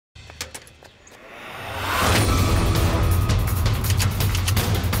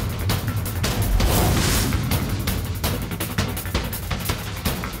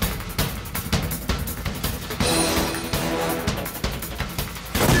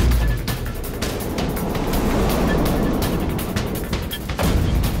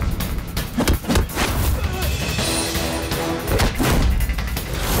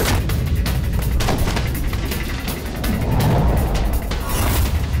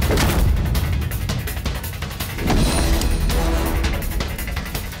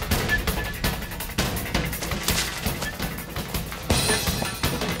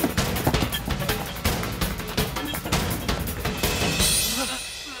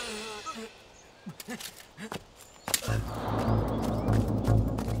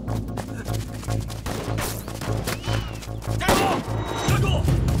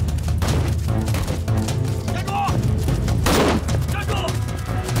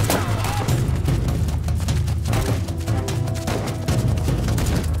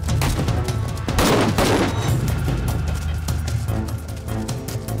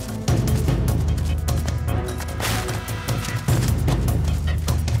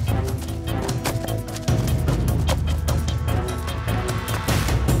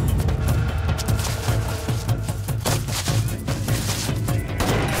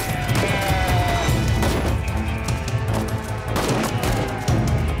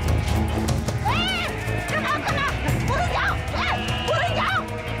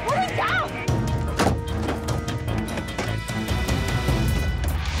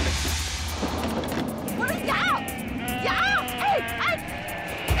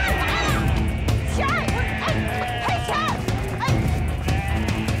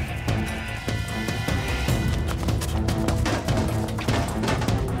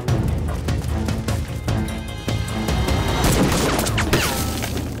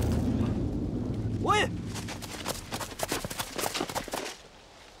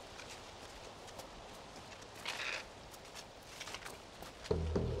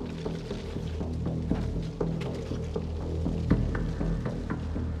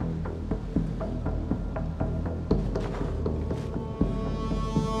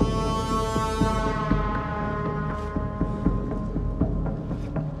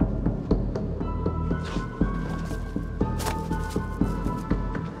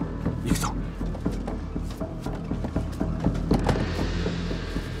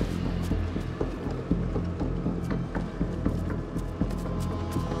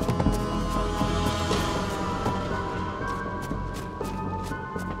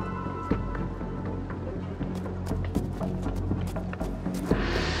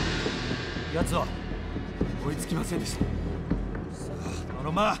奴は追いつきませんでした。さあ、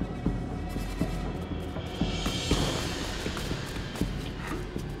頼む。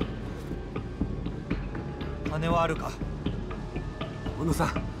金はあるか？小野さ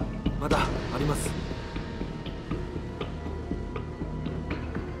ん、まだあります。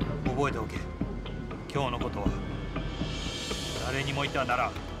覚えておけ。今日のことは誰にも言ってはなら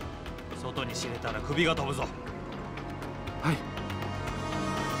ん。外に知れたら首が飛ぶぞ。はい。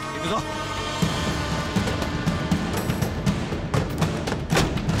行くぞ。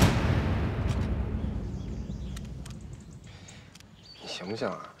你行不行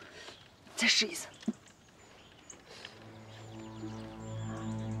啊？再试一次。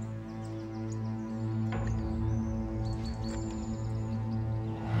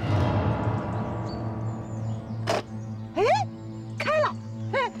哎，开了！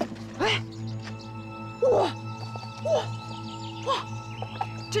哎哎，哇！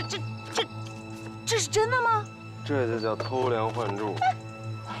这是真的吗？这就叫偷梁换柱。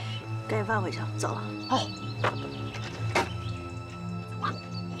赶紧放回去，走了。好。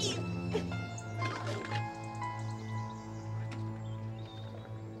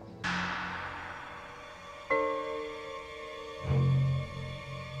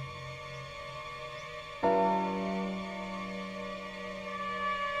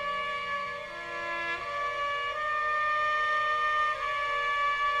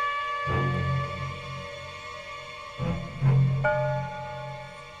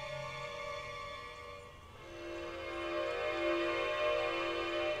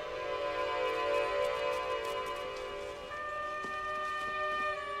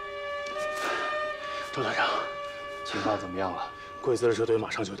周团长，情况怎么样了？鬼子的车队马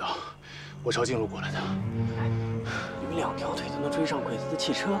上就到，我朝近路过来的。你们2条腿都能追上鬼子的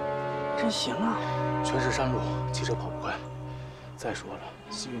汽车，真行啊！全是山路，汽车跑不快。再说了，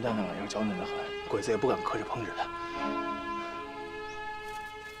细菌弹那玩意儿娇嫩得很，鬼子也不敢磕着碰着的。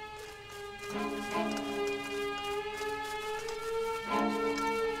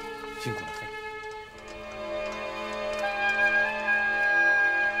辛苦了。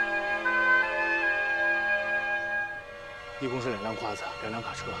 一共是2辆胯子，2辆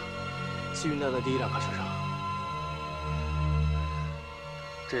卡车，细菌弹在第1辆卡车上。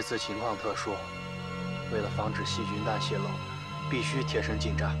这次情况特殊，为了防止细菌弹泄露，必须贴身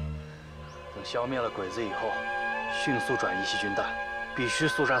近战。等消灭了鬼子以后，迅速转移细菌弹，必须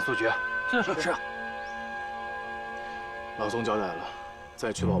速战速决。是。老宋交代了，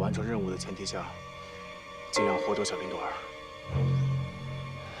在确保完成任务的前提下，尽量活捉小林朵儿。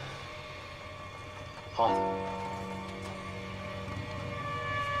好。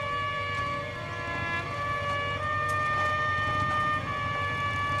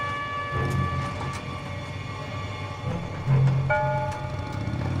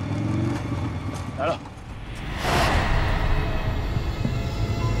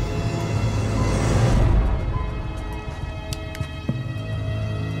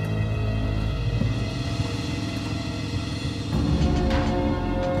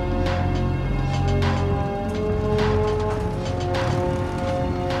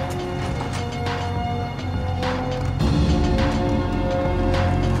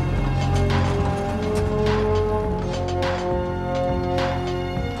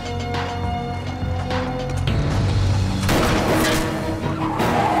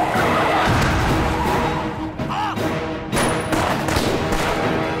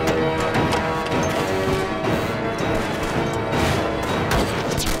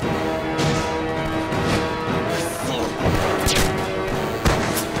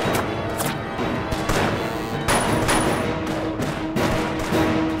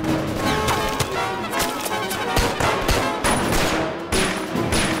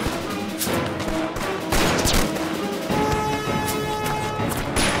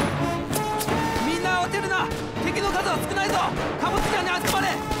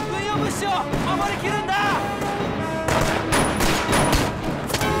を守りきるんだ。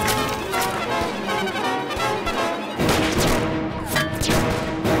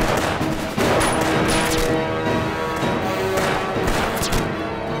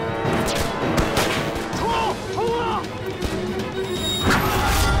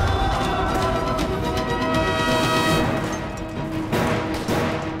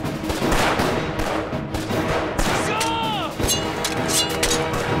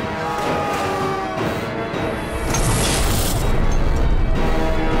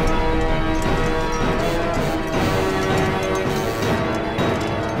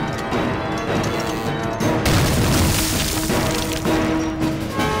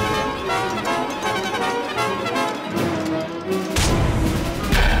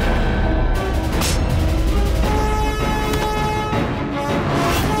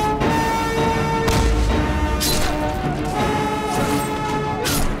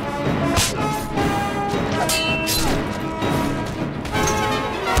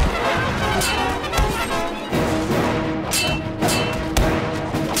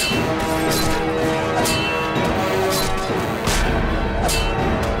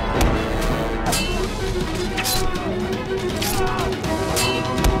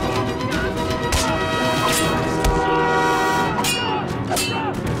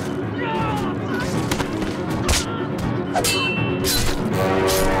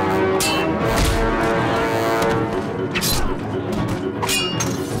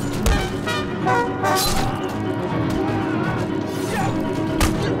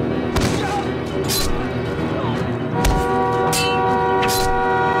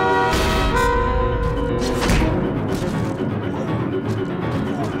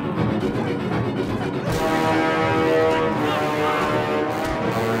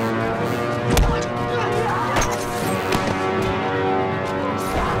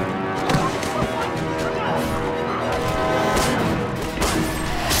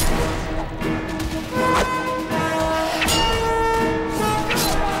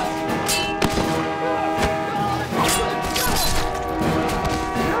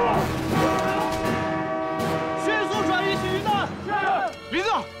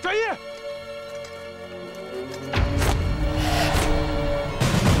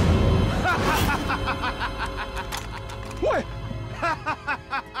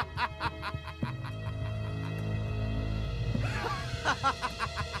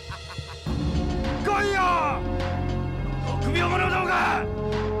 来いよ臆病者どもが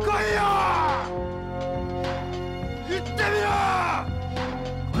来いよ行ってみろ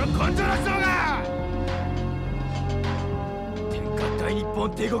この根性なしどもが天下大日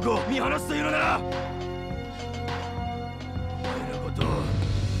本帝国を見放すというのならお前のことを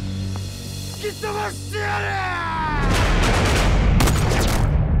突き飛ばしてやる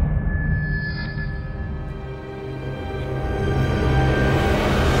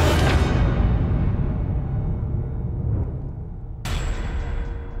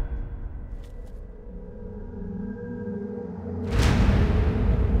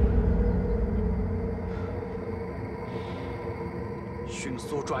迅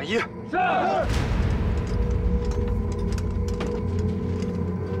速转移。是。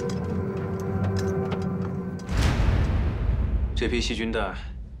这批细菌弹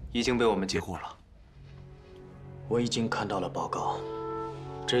已经被我们截获了。我已经看到了报告，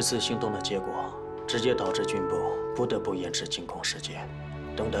这次行动的结果直接导致军部不得不延迟进攻时间，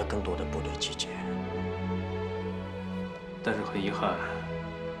等待更多的部队集结。但是很遗憾，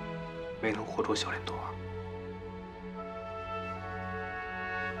没能活捉小连朵。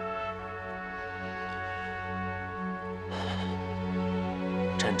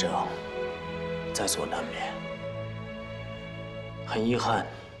 战争在所难免，很遗憾，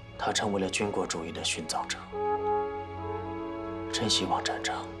他成为了军国主义的殉葬者。真希望战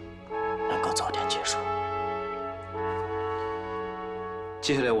争能够早点结束。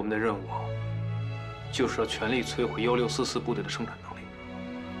接下来我们的任务就是要全力摧毁1644部队的生产能力。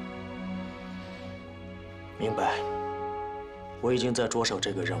明白，我已经在着手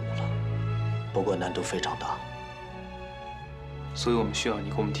这个任务了，不过难度非常大。 所以我们需要你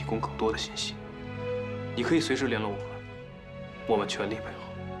给我们提供更多的信息。你可以随时联络我们，我们全力配合。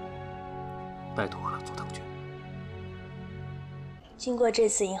拜托了，佐藤君。经过这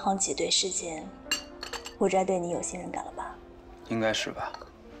次银行挤兑事件，木斋对你有信任感了吧？应该是吧。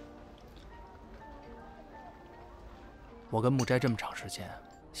我跟木斋这么长时间，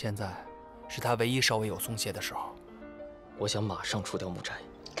现在是他唯一稍微有松懈的时候。我想马上除掉木斋。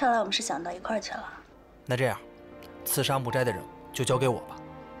看来我们是想到一块儿去了。那这样，刺杀木斋的任务 就交给我吧，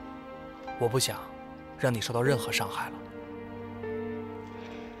我不想让你受到任何伤害了。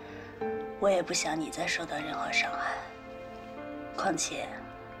我也不想你再受到任何伤害。况且，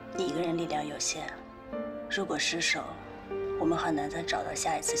你一个人力量有限，如果失手，我们很难再找到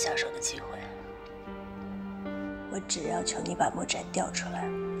下一次下手的机会。我只要求你把木斋调出来。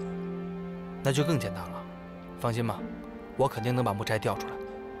那就更简单了，放心吧，我肯定能把木斋调出来。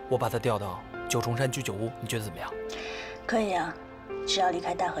我把他调到九重山居酒屋，你觉得怎么样？可以啊，只要离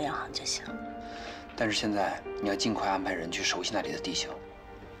开大河洋行就行。但是现在你要尽快安排人去熟悉那里的地形。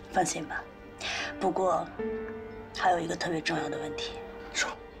放心吧。不过，还有一个特别重要的问题。说，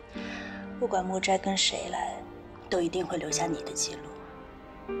不管木斋跟谁来，都一定会留下你的记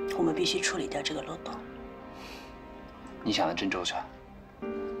录。我们必须处理掉这个漏洞。你想的真周全。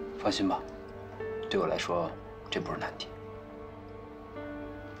放心吧，对我来说，这不是难题。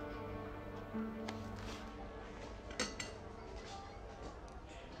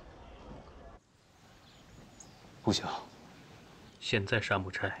不行，现在杀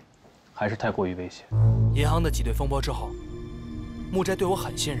木斋，还是太过于危险。银行的挤兑风波之后，木斋对我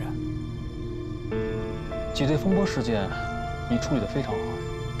很信任。挤兑风波事件，你处理得非常好，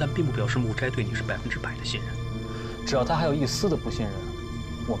但并不表示木斋对你是100%的信任。只要他还有一丝的不信任，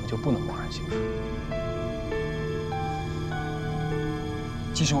我们就不能贸然行事。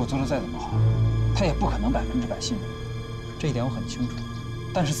即使我做得再怎么好，他也不可能100%信任，这一点我很清楚。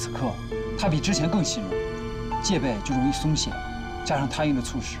但是此刻，他比之前更信任。戒备就容易松懈，加上他因的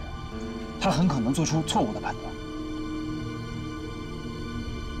促使，他很可能做出错误的判断。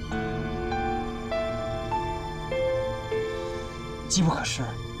机不可失，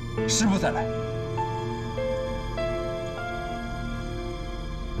失不再来。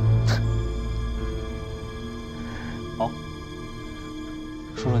好，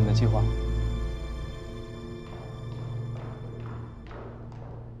说说你的计划。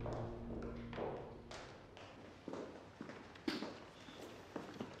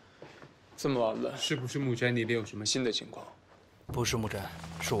这么晚了，是不是木斋那边有什么新的情况？不是木斋，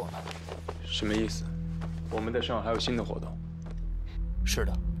是我们。什么意思？我们的上还有新的活动？是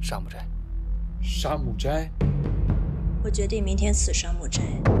的，杀木斋。杀木斋？我决定明天刺杀木斋。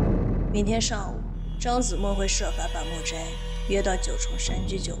明天上午，张子墨会设法把木斋约到九重山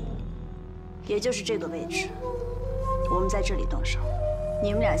居酒屋，也就是这个位置。我们在这里动手，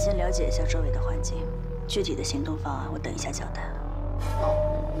你们俩先了解一下周围的环境，具体的行动方案我等一下交代。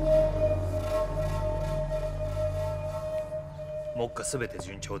目下すべて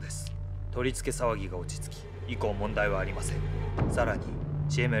順調です。取り付け騒ぎが落ち着き、以降問題はありません。さらに、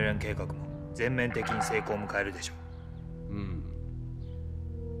シエメレン計画も全面的に成功を迎えるでしょう。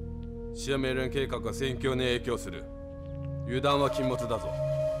シエメレン計画が戦況に影響する。油断は禁物だぞ。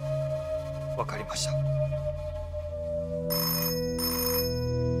わかりました。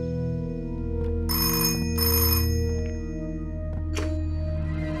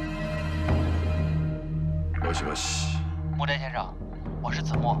もしもし。木斋先生，我是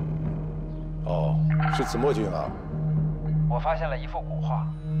子墨。哦，是子墨君啊。我发现了一幅古画。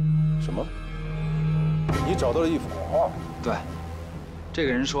什么？你找到了一幅古画？对，这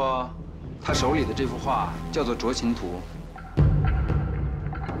个人说，他手里的这幅画叫做《酌情图》。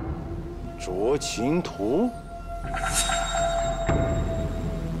酌情图？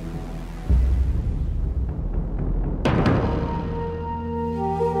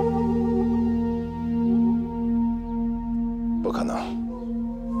不可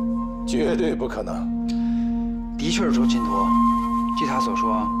能，绝对不可能。的确是《酌情图》。据他所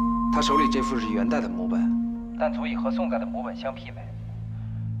说，他手里这幅是元代的摹本，但足以和宋代的摹本相媲美。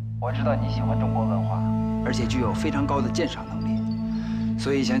我知道你喜欢中国文化，而且具有非常高的鉴赏能力，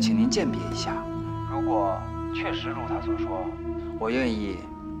所以想请您鉴别一下。如果确实如他所说，我愿意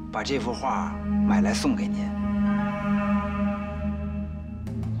把这幅画买来送给您。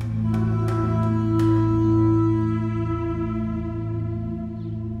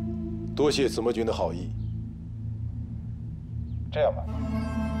多谢子墨君的好意。这样吧，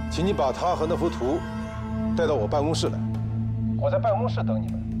请你把他和那幅图带到我办公室来，我在办公室等你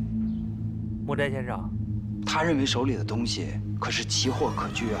们。木斋先生，他认为手里的东西可是奇货可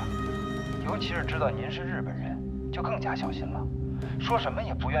居啊，尤其是知道您是日本人，就更加小心了，说什么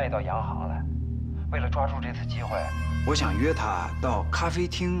也不愿意到洋行来。为了抓住这次机会，我想约他到咖啡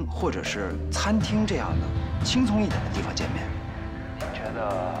厅或者是餐厅这样的轻松一点的地方见面。您觉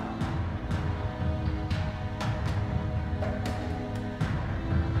得？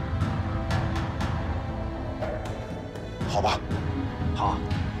好吧，好。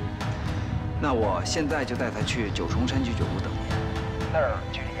那我现在就带他去九重山居酒屋等您，那儿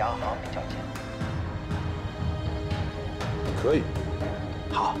距离洋行比较近。可以。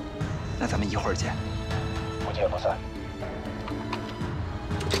好，那咱们一会儿见。不见不散。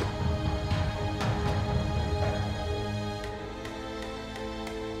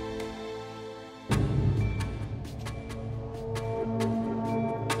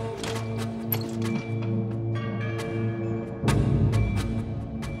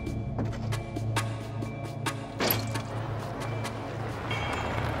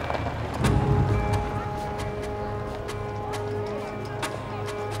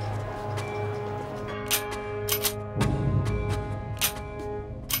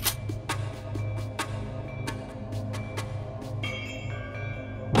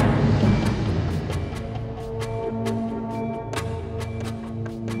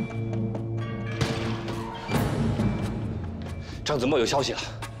张子墨有消息了。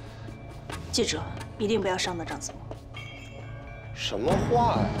记住，一定不要伤到张子墨。什么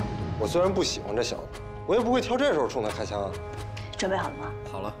话呀！我虽然不喜欢这小子，我也不会挑这时候冲他开枪啊。准备好了吗？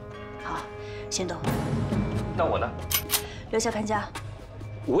好了。好，行动。那我呢？留下看家。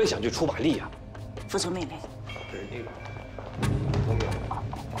我也想去出把力呀。服从命令。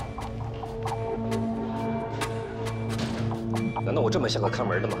难道我这么像个看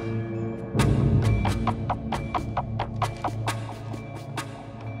门的吗？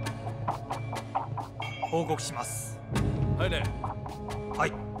報告します。入れ。は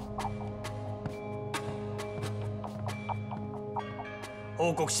い。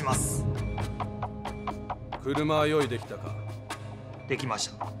報告します。車は用意できたか？できまし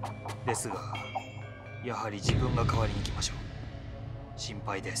た。ですが、やはり自分が代わりに行きましょう。心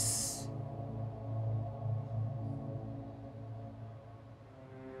配です。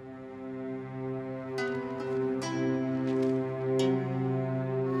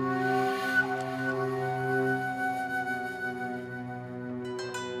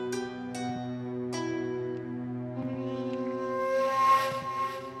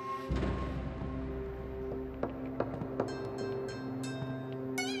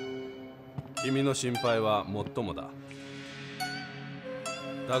君の心配はもっともだ。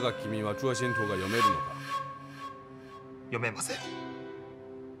だが君は滇心图が読めるのか？読めません。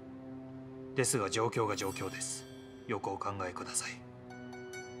ですが状況が状況です。よくお考えください。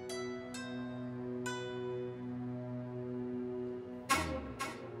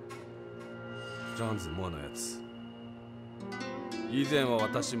張子墨のやつ。以前は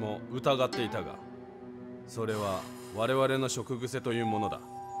私も疑っていたが、それは我々の食癖というものだ。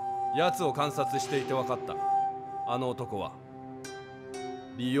奴を観察していて分かった。あの男は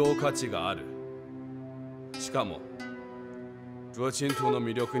利用価値がある。しかも滇心图の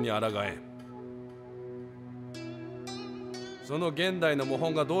魅力に抗えん。その現代の模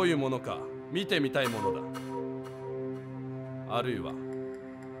倣がどういうものか見てみたいものだ。あるいは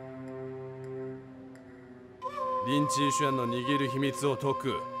林珍轩の握る秘密を解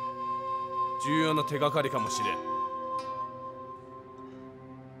く重要な手がかりかもしれん。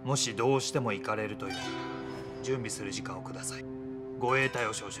もしどうしても行かれるというなら準備する時間をください。護衛隊を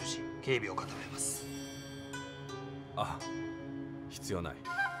招集し警備を固めます。あ、必要ない。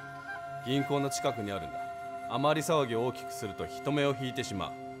銀行の近くにあるんだ。あまり騒ぎを大きくすると人目を引いてしま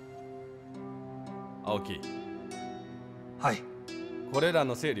う。青木。はい。これら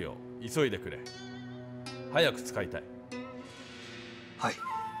の整理を急いでくれ。早く使いたい。はい。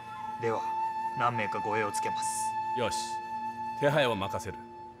では何名か護衛をつけます。よし、手配を任せる。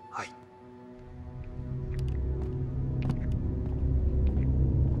はい。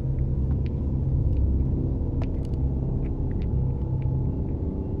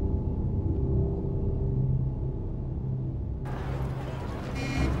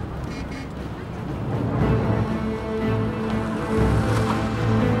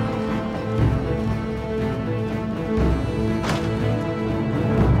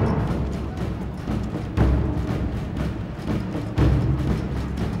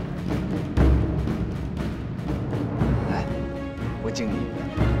敬你一杯。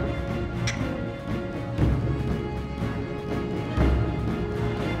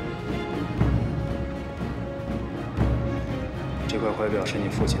这块怀表是你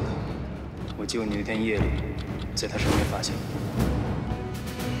父亲的，我救你那天夜里，在他身边发现的。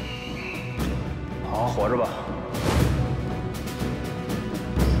好好活着吧。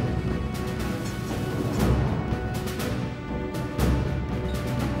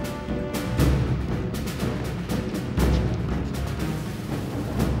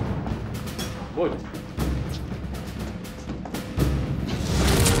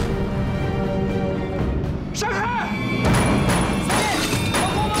 闪开！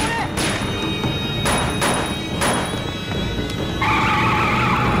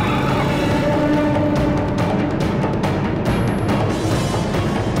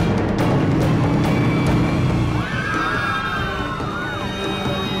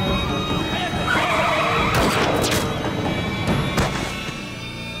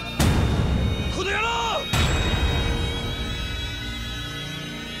この野郎！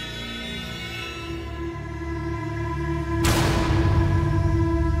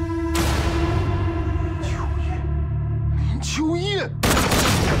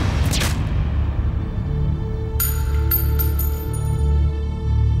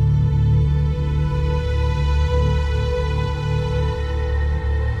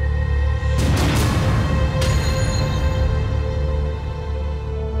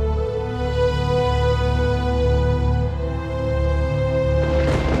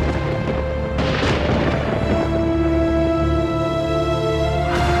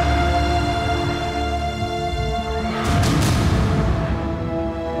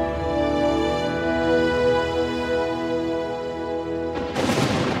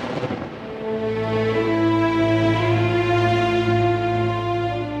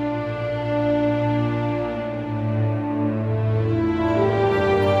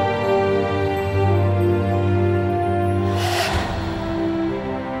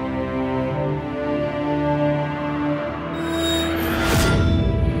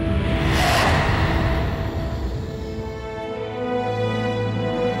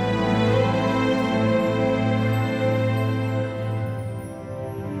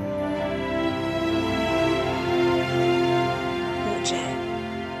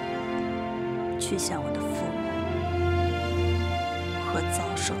去向我的父母和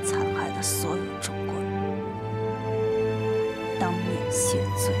遭受残害的所有中国人当面谢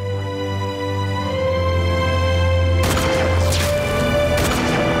罪吗？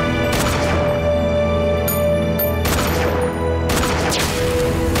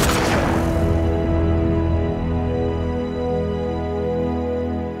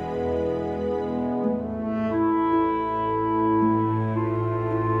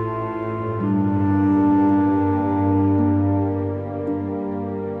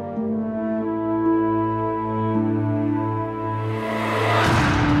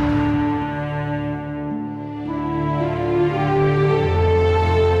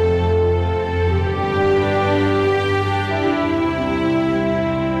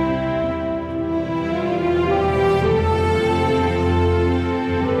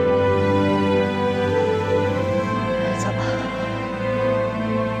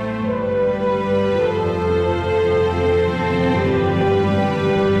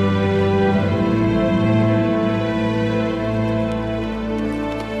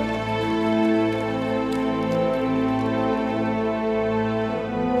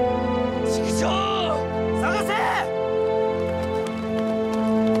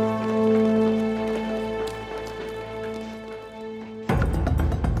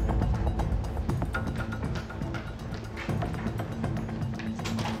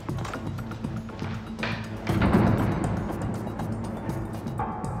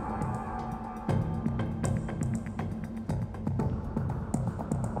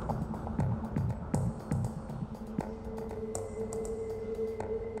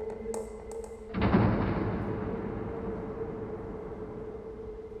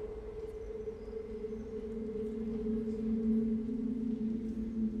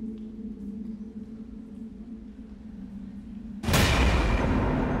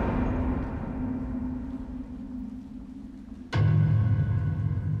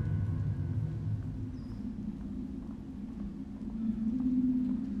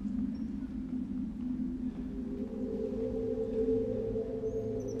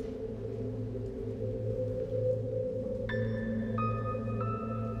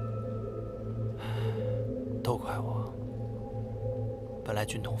 都怪我！本来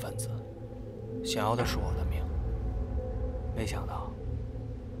军统分子想要的是我的命，没想到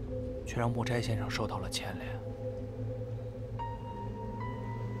却让木斋先生受到了牵连。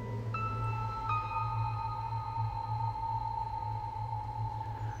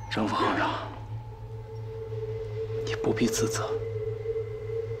张副行长，你不必自责。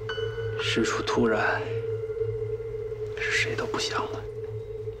事出突然，是谁都不想的。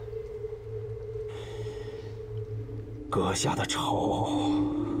 阁下的仇，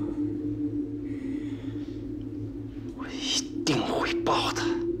我一定会报的。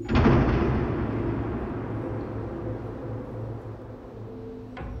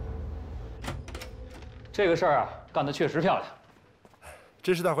这个事儿啊，干得确实漂亮，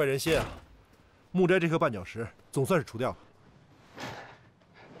真是大快人心啊！木斋这颗绊脚石总算是除掉了。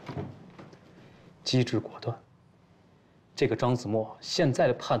机智果断，这个张子墨现在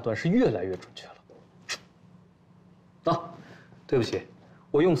的判断是越来越准确了。 啊，对不起，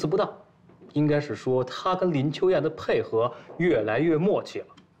我用词不当，应该是说他跟林秋燕的配合越来越默契了。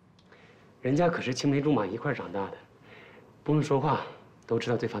人家可是青梅竹马一块长大的，不用说话都知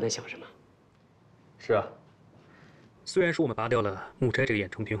道对方在想什么。是啊，虽然说我们拔掉了木斋这个眼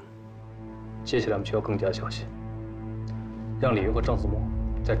中钉，接下来我们需要更加小心，让李云和张子墨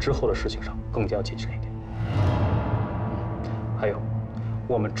在之后的事情上更加谨慎一点。还有，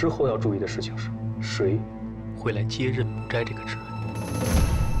我们之后要注意的事情是谁 会来接任木斋这个职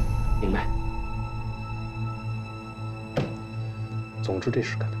位，明白。总之，这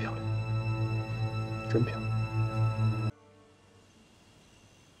事干得漂亮，真漂亮。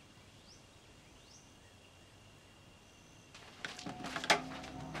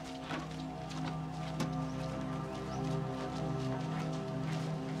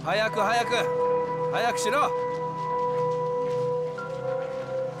早く早く早くしろ！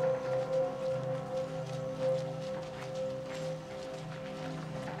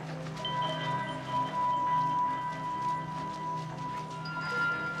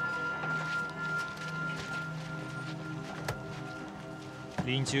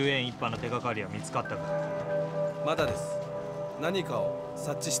 林中園一派の手がかりは見つかったか？まだです。何かを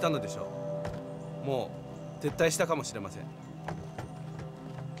察知したのでしょう。もう撤退したかもしれません。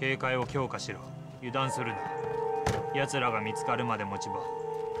警戒を強化しろ。油断するな。奴らが見つかるまで持ち場。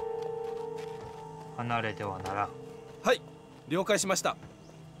離れてはならん。はい、了解しました。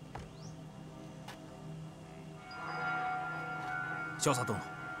少佐殿、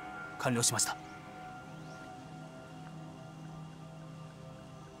完了しました。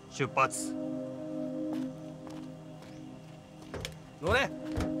出発。乗れ。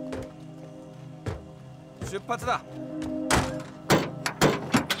出発だ。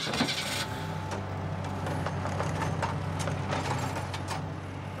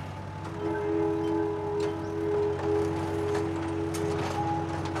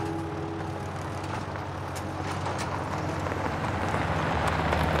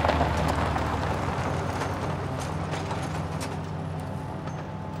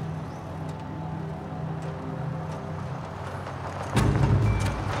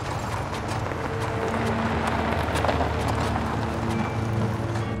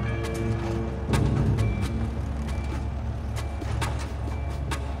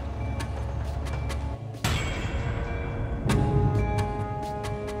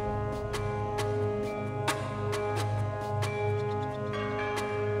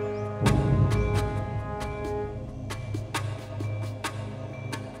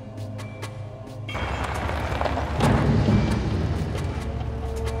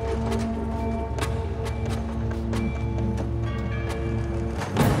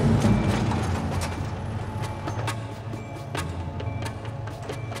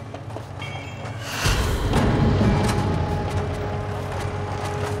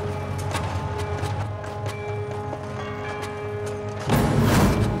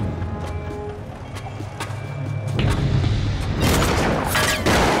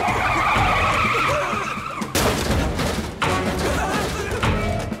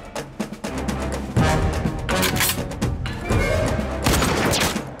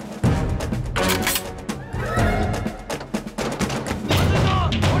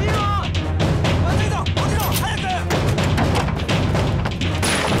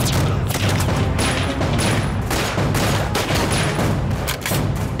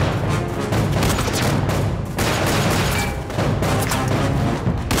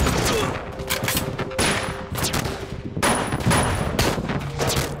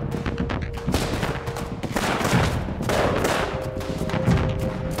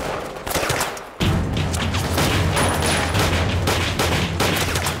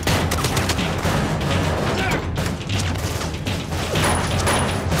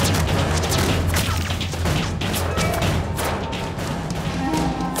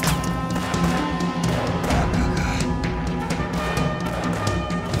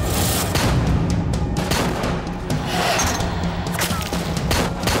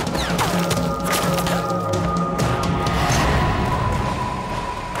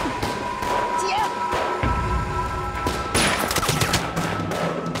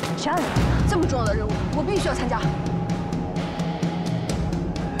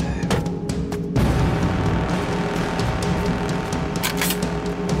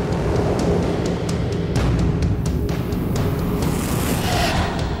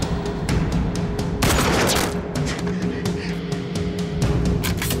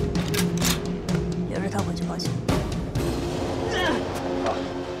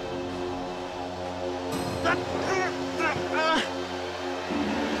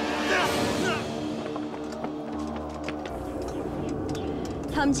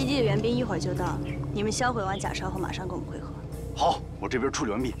他们基地的援兵一会儿就到，你们销毁完假钞后马上跟我们会合。好，我这边处理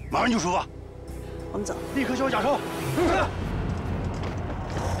完毕，马上就出发。我们走，立刻销假钞。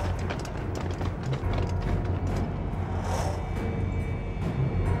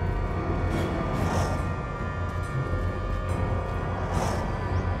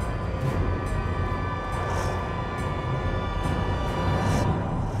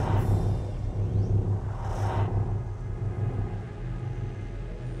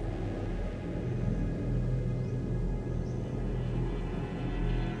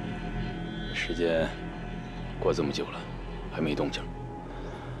时间过这么久了，还没动静，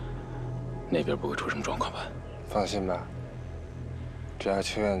那边不会出什么状况吧？放心吧，只要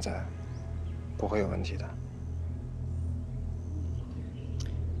秋院在，不会有问题的。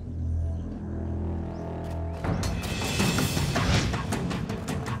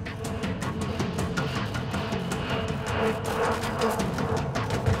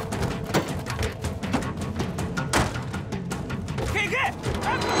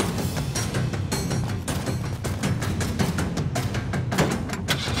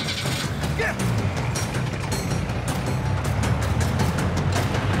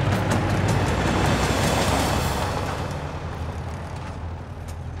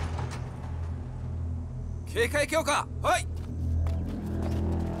警戒強化，はい。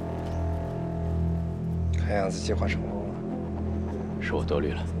看样子计划成功了，是我多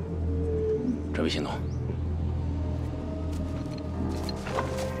虑了。准备行动。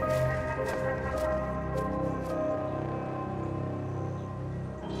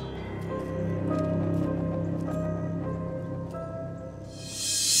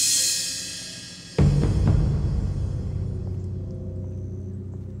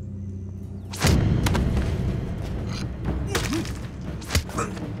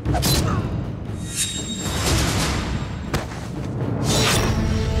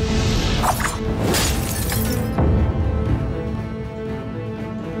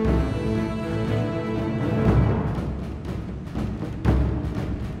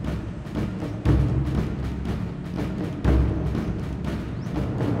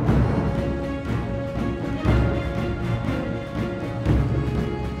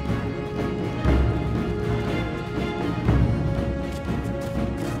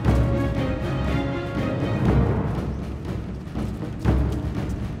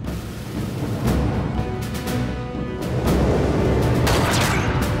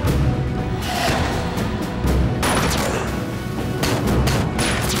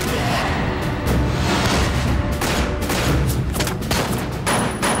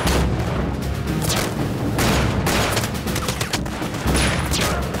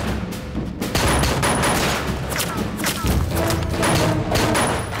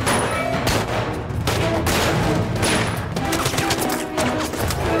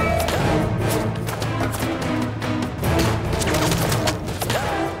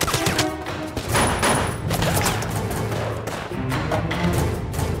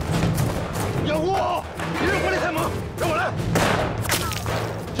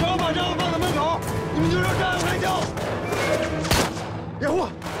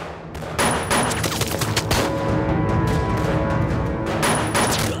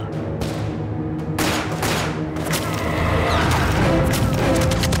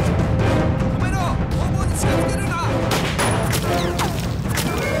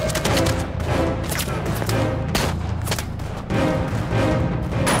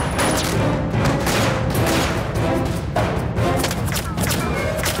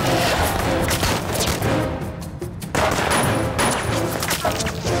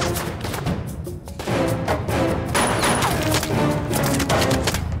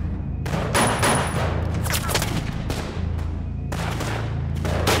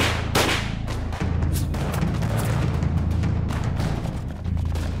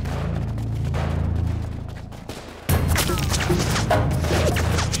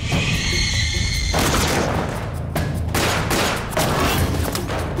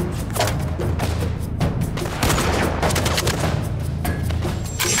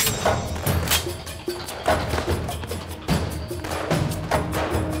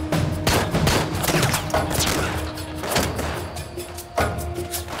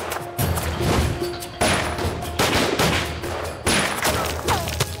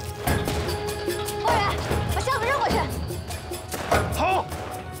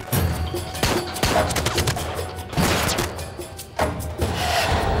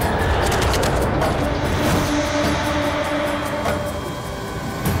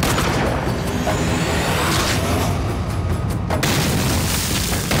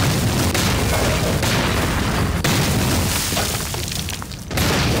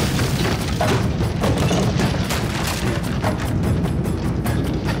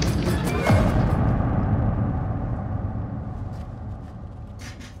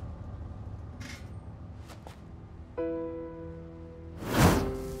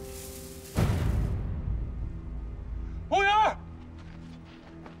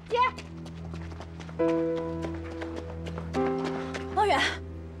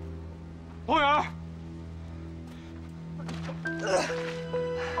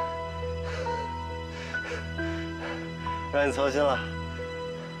让你操心了。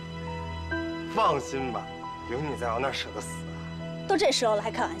放心吧，有你在，我哪舍得死啊？都这时候了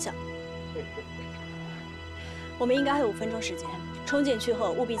还开玩笑？我们应该还有5分钟时间，冲进去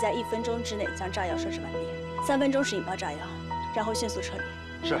后务必在1分钟之内将炸药设置完毕，3分钟时引爆炸药，然后迅速撤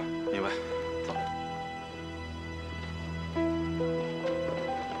离。是，明白。走。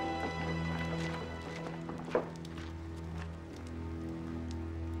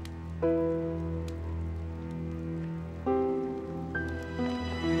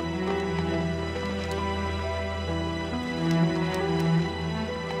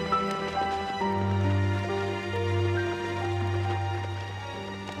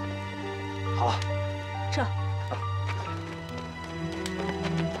好了，撤。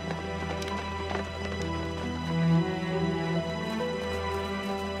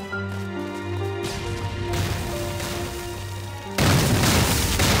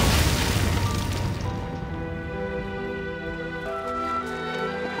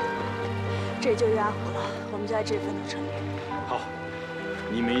这就压糊了，我们就在这1分钟撤离。好，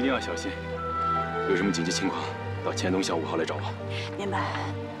你们一定要小心，有什么紧急情况，到黔东小5号来找我。明白。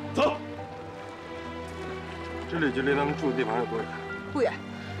走。这里距离他们住的地方有多远？不远，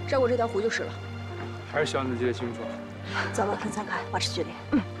绕过这条湖就是了。还是希望你记得清楚。走了，分散开，保持距离。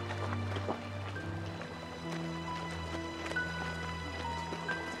嗯。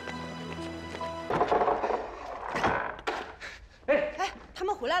他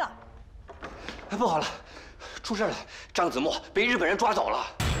们回来了。哎，不好了，出事了！张子墨被日本人抓走了。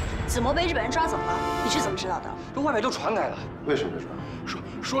子墨被日本人抓走了，你是怎么知道的？这外面都传开了。为什么被抓？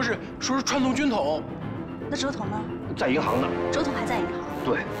说是串通军统。那周彤呢？在银行呢。周彤还在银行。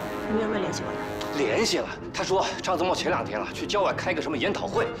对。你们有没有联系过他？联系了，他说张子墨前2天了去郊外开个什么研讨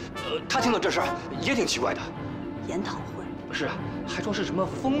会，他听到这事儿也挺奇怪的。研讨会？是啊，还说是什么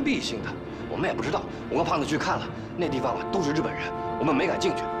封闭性的，我们也不知道。我跟胖子去看了，那地方都是日本人，我们没敢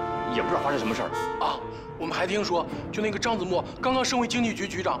进去，也不知道发生什么事儿啊。我们还听说，就那个张子墨刚刚升为经济局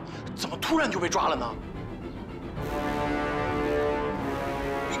局长，怎么突然就被抓了呢？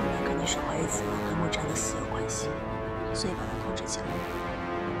是不是跟你说怀疑子墨和木斋的死有关系，所以把他控制起来？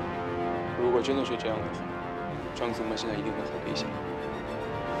如果真的是这样的话，张子墨现在一定会很危险。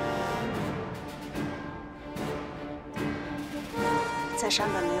在山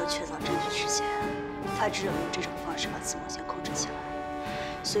本没有确凿证据之前，他只有用这种方式把子墨先控制起来，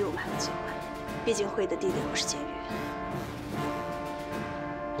所以我们还有机会。毕竟会议的地点不是监狱。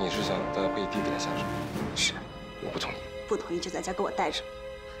你是想在会议地点下手？是。我不同意。不同意就在家给我待着。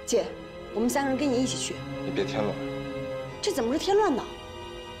姐，我们3个人跟你一起去。你别添乱。这怎么是添乱呢？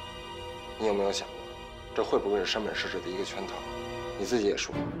你有没有想过，这会不会是山本设置的一个圈套？你自己也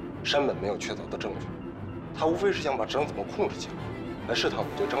说，山本没有确凿的证据，他无非是想把张子墨控制起来，来试探我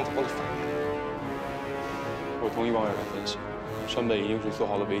对张子墨的反应。我同意王远的分析，山本一定是做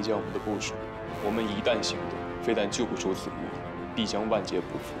好了围剿我们的部署。我们一旦行动，非但救不出子墨，必将万劫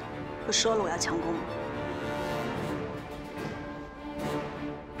不复。我说了我要强攻。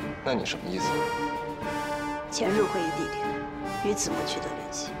那你什么意思？潜入会议地点，与子墨取得联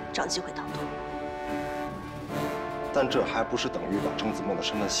系，找机会逃脱。但这还不是等于把张子墨的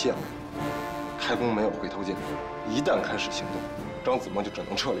身份泄露。开弓没有回头箭，一旦开始行动，张子墨就只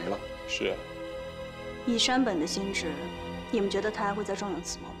能撤离了。是啊。以山本的心智，你们觉得他还会再重用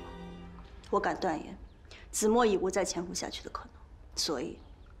子墨吗？我敢断言，子墨已无再潜伏下去的可能，所以，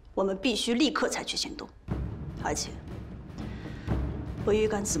我们必须立刻采取行动。而且，我预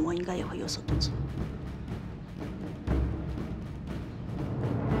感子墨应该也会有所动作。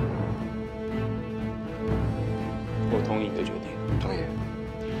我同意你的决定。同意。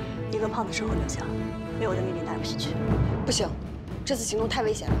你跟胖子身后留下，没有我的命令哪也不许去。不行，这次行动太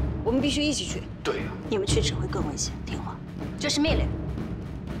危险了，我们必须一起去。对呀。你们去只会更危险。听话，这是命令。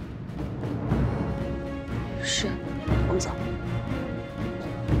是，我们走。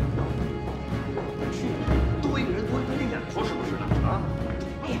去，多一个人多一个力量，说是不是呢？啊！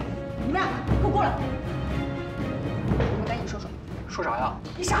哎呀，你们俩给我过来！你们赶紧说说。说啥呀？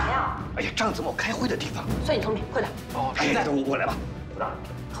你傻呀？哎呀，张子墨开会的地方。算你聪明，快点。哦，现在我来吧。老大，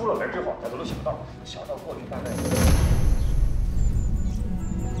出了门之后再走小道，小道过去大概。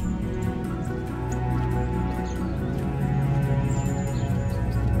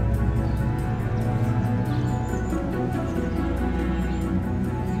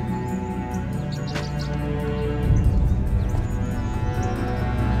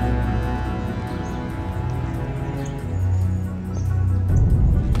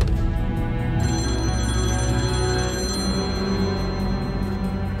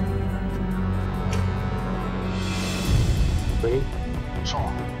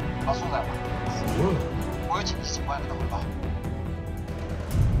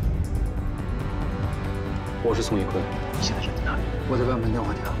我是宋一坤，你现在人在哪里？我在外门电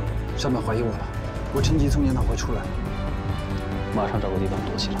话亭，山本怀疑我了，我趁机从研讨会出来，马上找个地方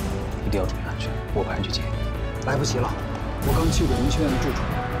躲起来，一定要注意安全。我派人去接你。来不及了，我刚去过林学院的住处，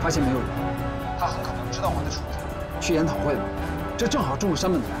发现没有人，他很可能知道我的处境，去研讨会了，这正好中了山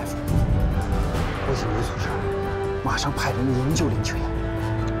本的来福。我已经有组织，马上派人营救林秋阳。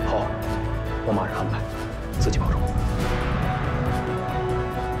好，我马上安排，自己保重。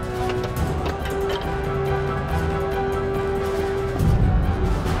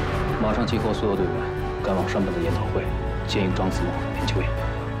 马上集合所有队员，赶往山本的研讨会，接应张子墨、田秋阳。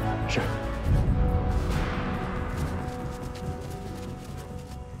是。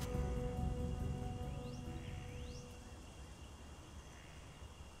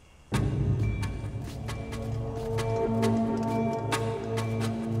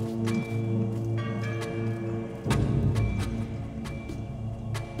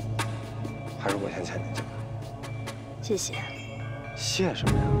还是我先牵你进来。谢谢。 谢什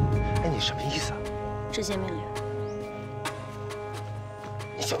么呀？哎，你什么意思啊？执行命令。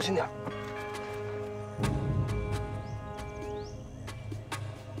你小心点。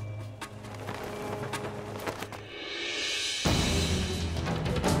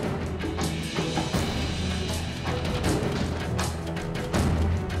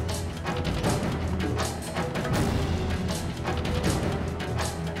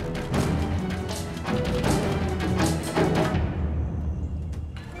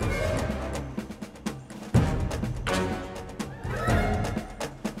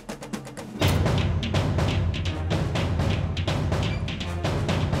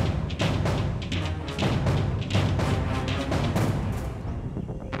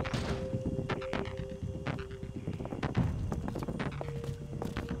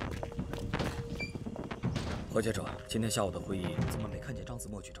何局长，今天下午的会议怎么没看见张子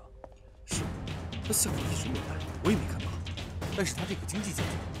墨局长？是，他下午一直没来，我也没看到。但是他这个经济见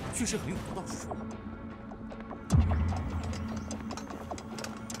解确实很有得道之处。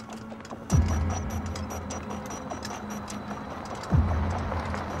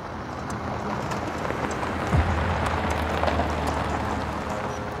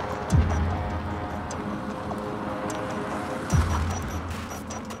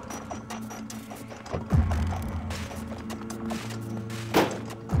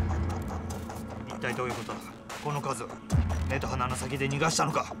一体どういうことだ。この数は目と鼻の先で逃がした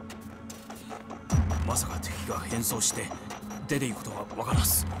のか。まさか敵が変装して出ていくことは分から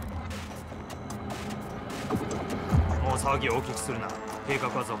ず。もう騒ぎを大きくするな。計画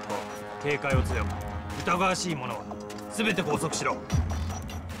は続行。警戒を強く。疑わしい者は全て拘束しろ。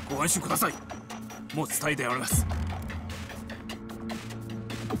ご安心ください。もう伝えております。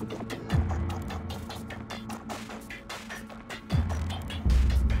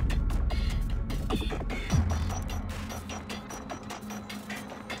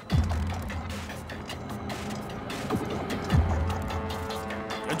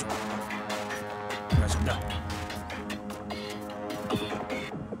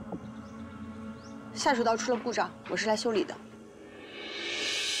 下水道出了故障，我是来修理的。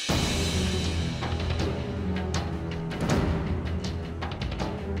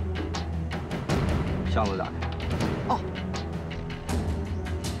箱子打开。哦。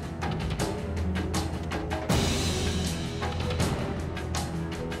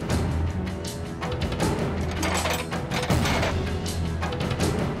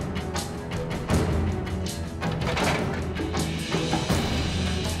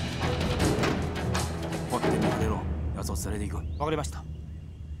連れて行く。わかりました。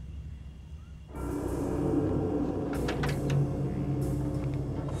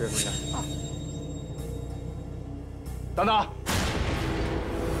别出现。等等。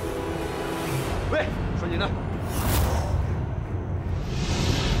喂，说你呢。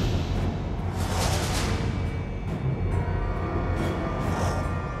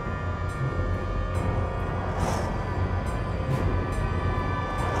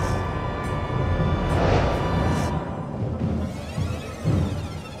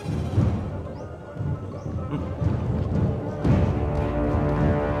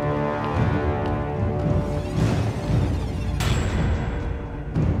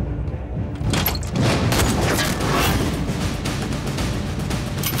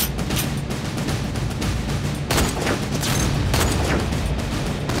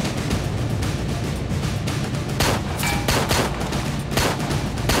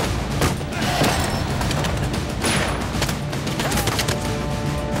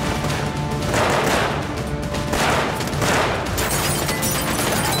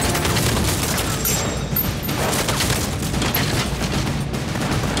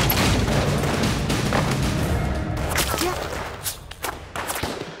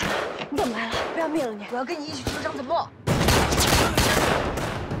我要跟你一起去救张子墨。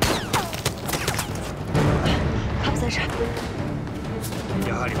他不在这儿。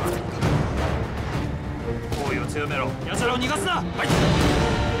やはりまだいた。包囲を強めろ。奴らを逃がすな。はい。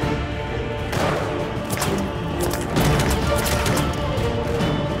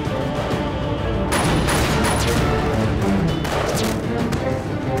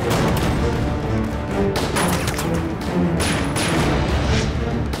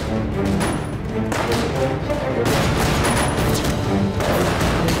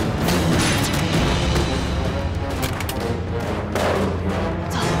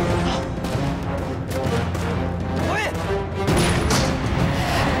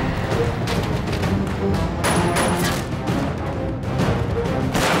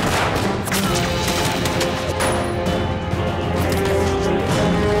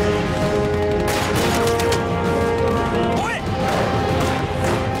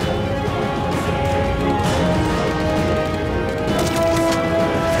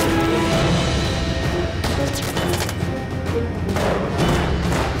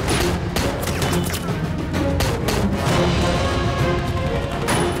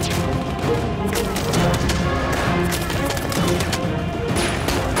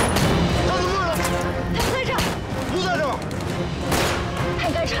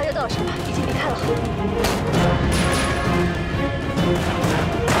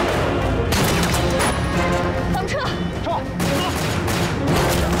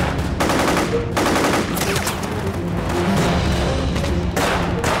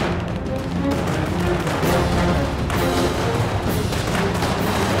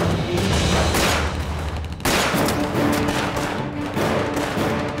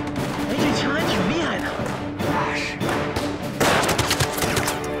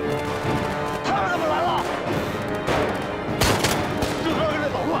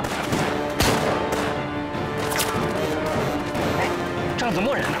 张子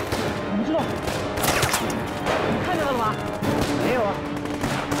墨人呢？我不知道。你看见了吗？没有啊。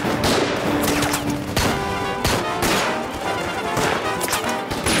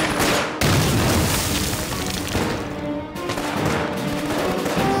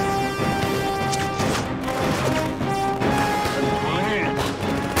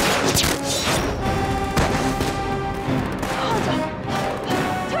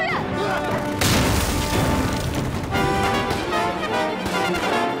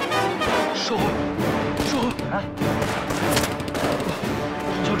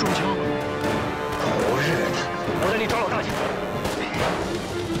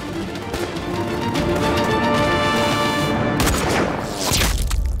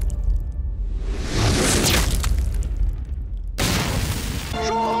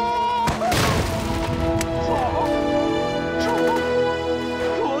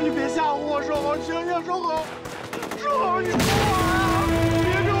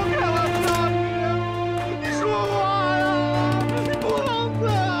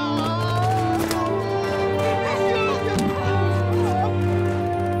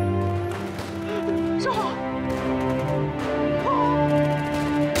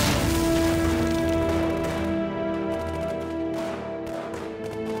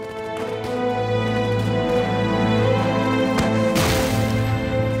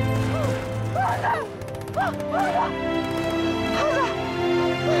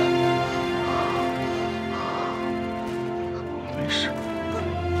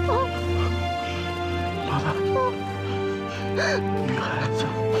女孩子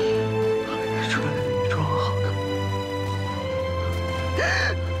还是穿女装好看。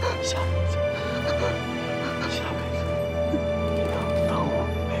下辈子，你要当我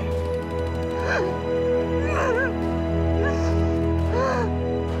妹。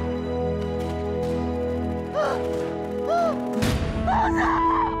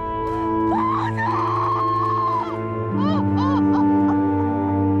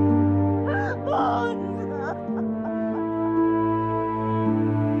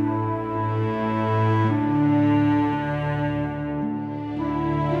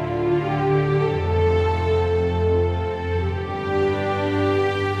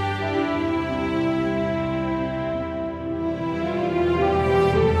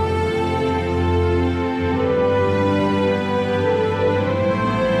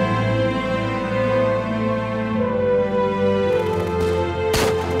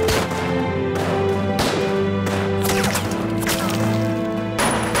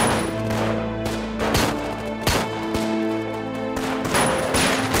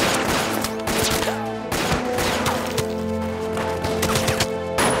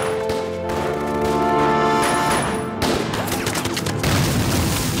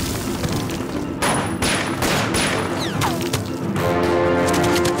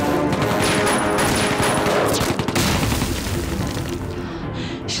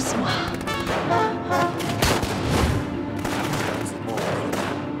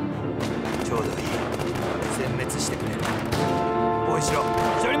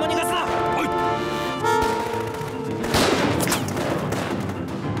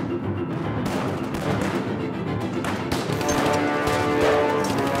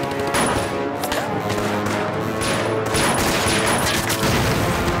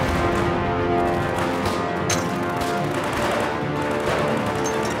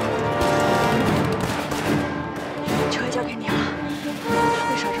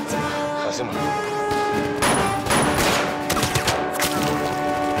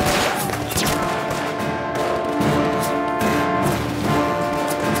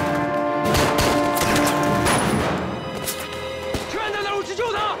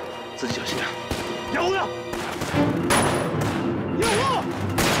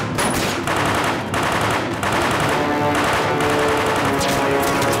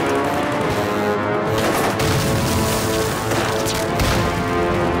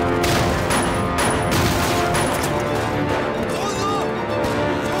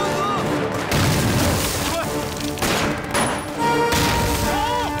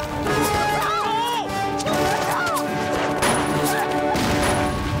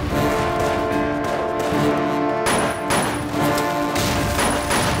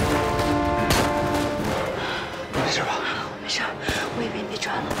我以为你被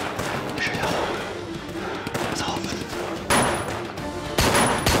抓了。没事呀，走。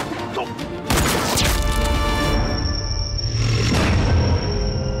走。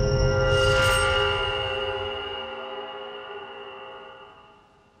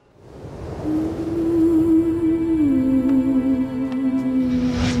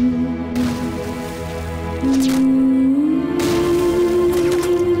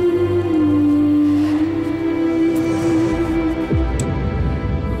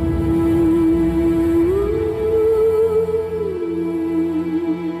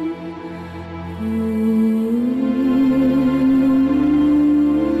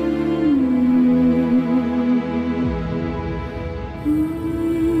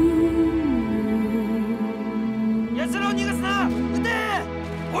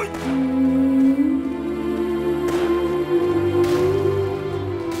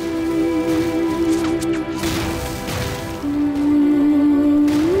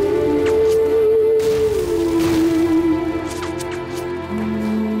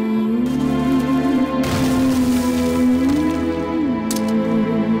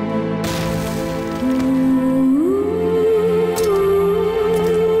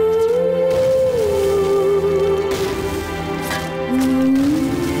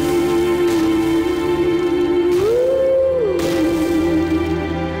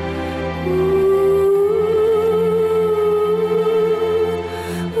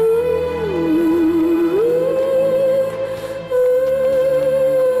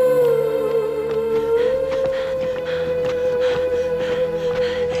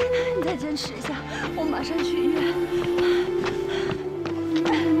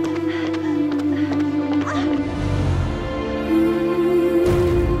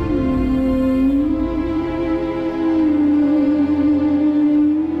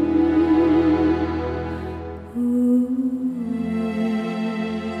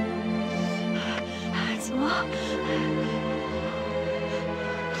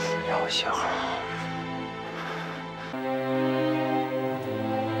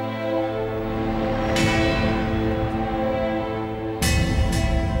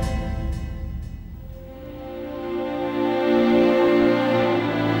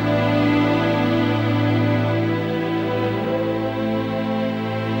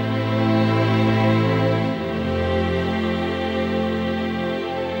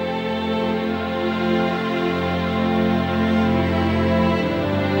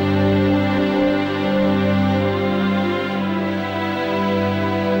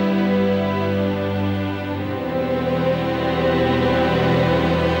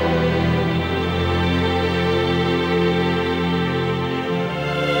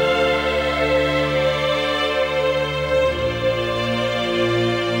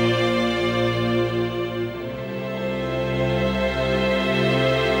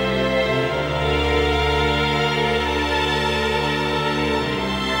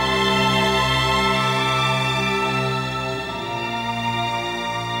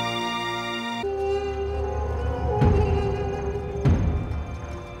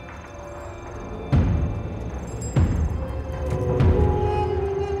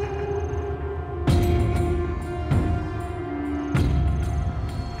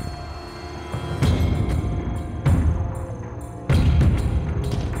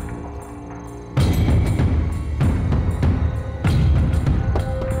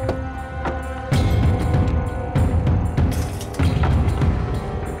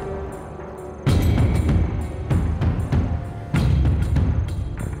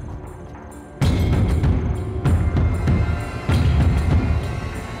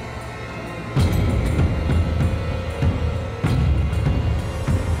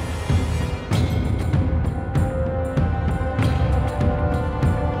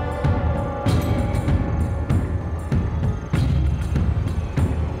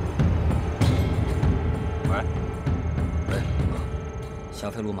 霞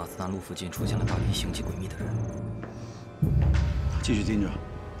飞路马自达路附近出现了大批形迹诡秘的人，继续盯着，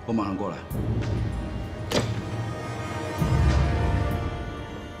我马上过来。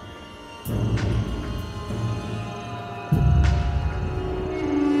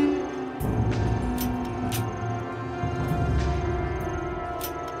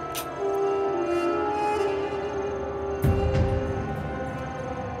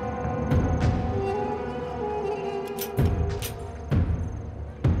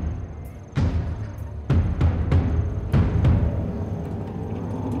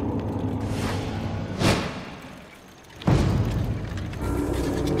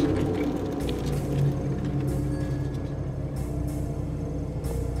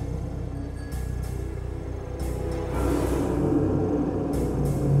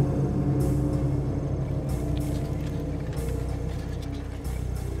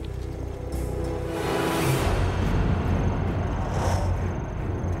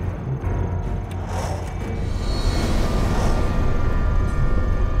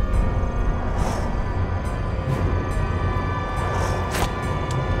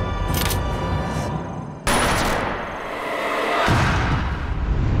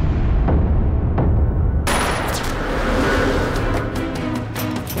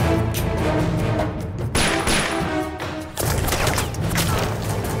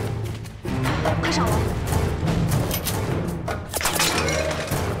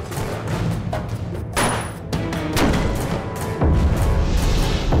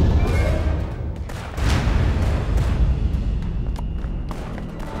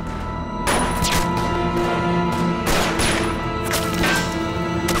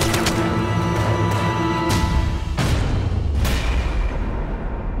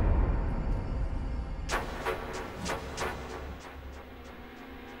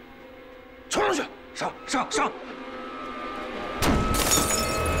上！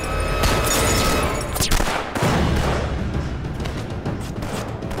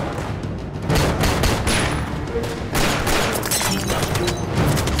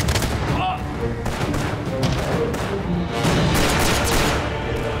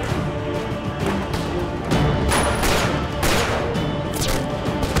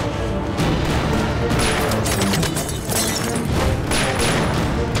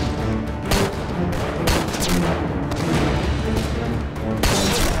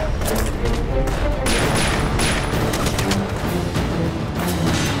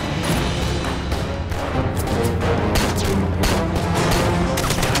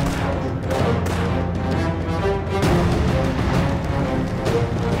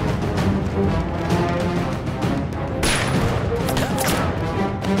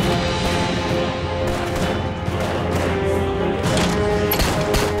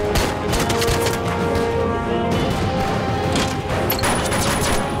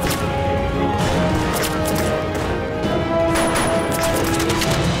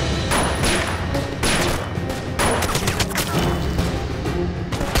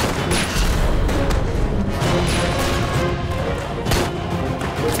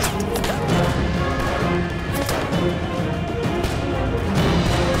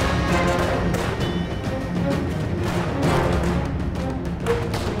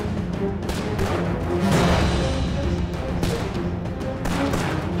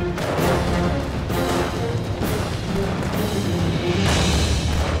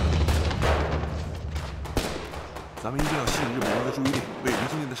咱们一定要吸引日本人的注意力，为林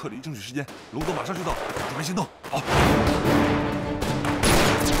兄弟的撤离争取时间。龙哥马上就到，准备行动。好。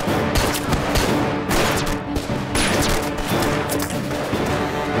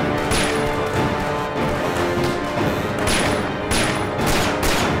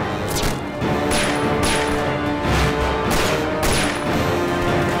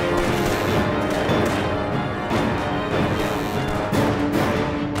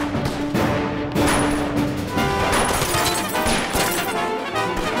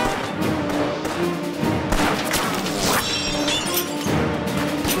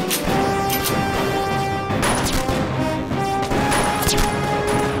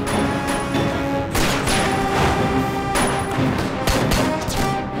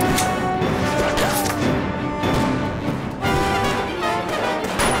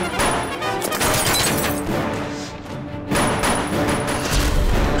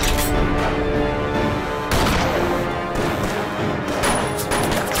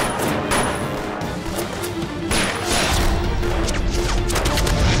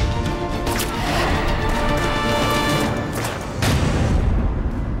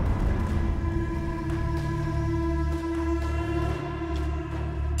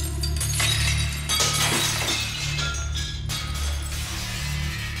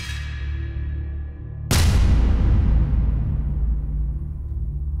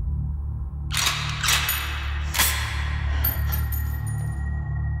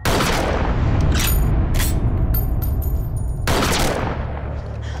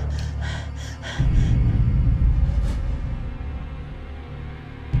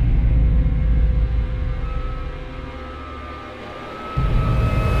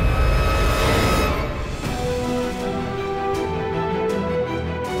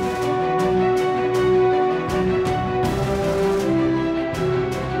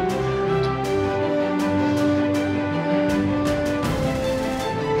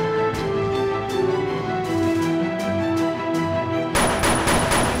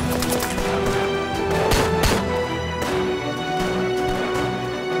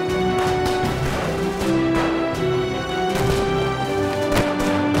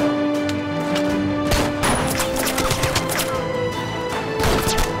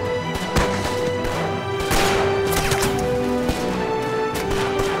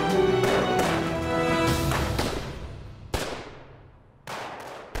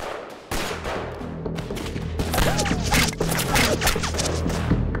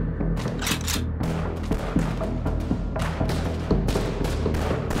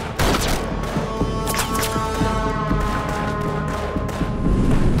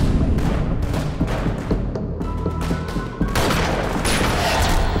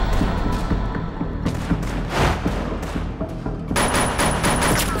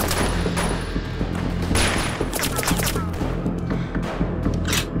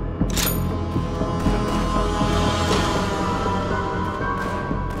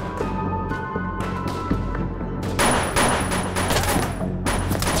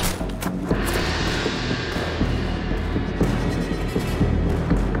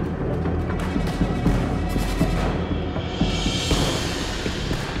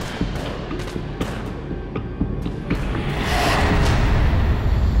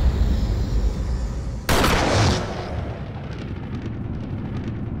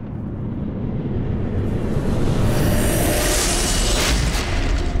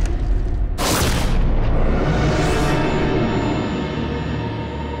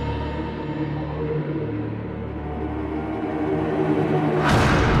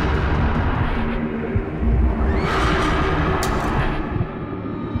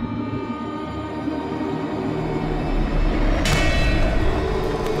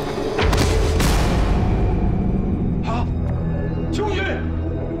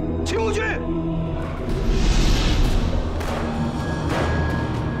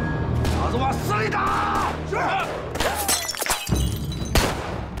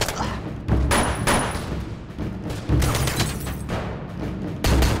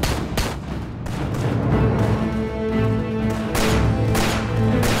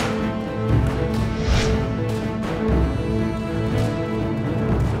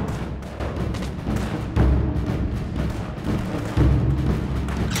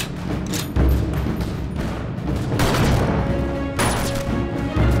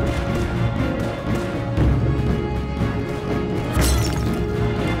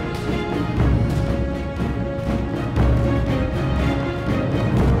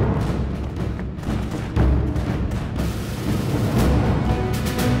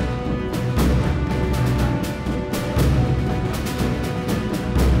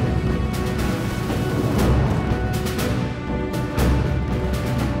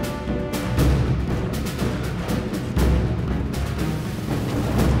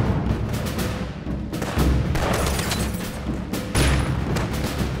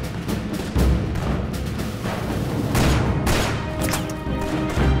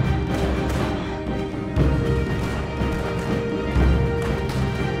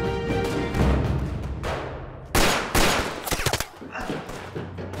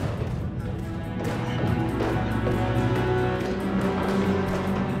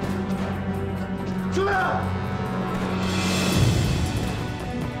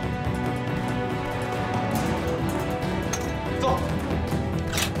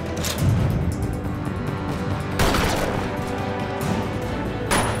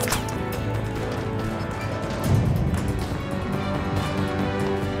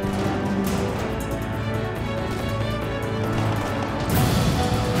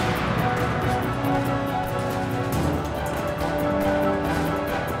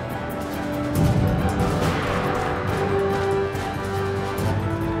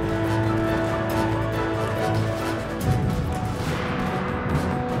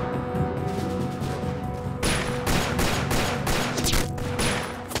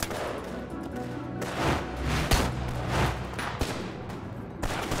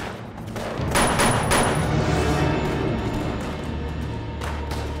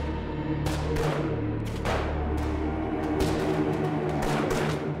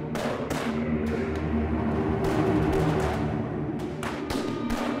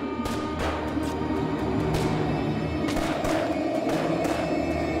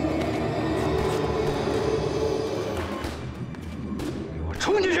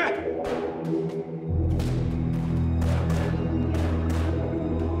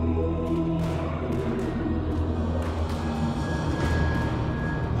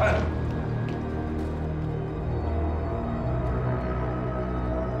哎。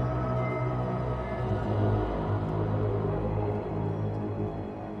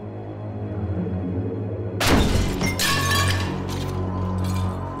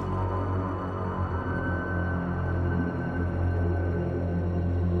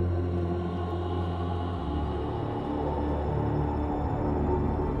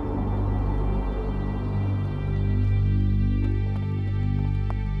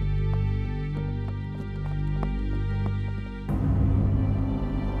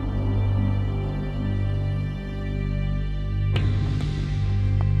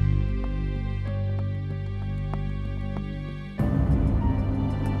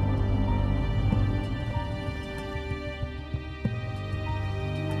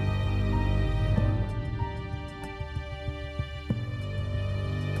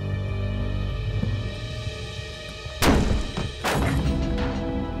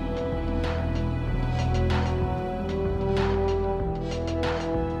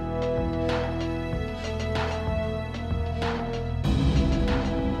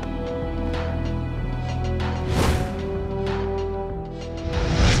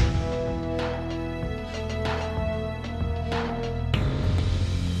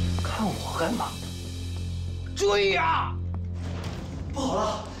 干嘛？追呀！不好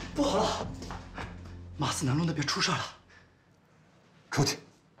了，不好了！马寺南路那边出事了。出去。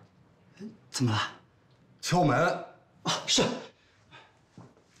怎么了？敲门。啊，是。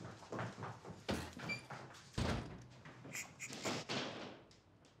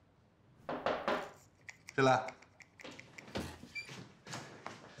进来。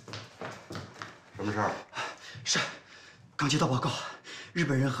什么事儿？是，刚接到报告。 日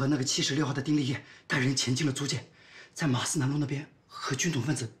本人和那个76号的丁立业带人前进了租界，在马寺南路那边和军统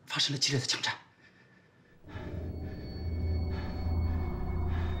分子发生了激烈的枪战。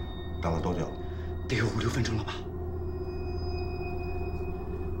打了多久？得有5、6分钟了吧？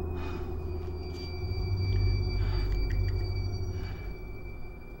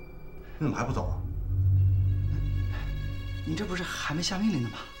你怎么还不走啊？你这不是还没下命令呢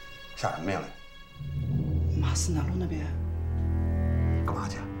吗？下什么命令？马寺南路那边。 干嘛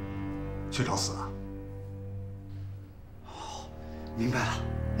去？去找死啊？哦，明白了。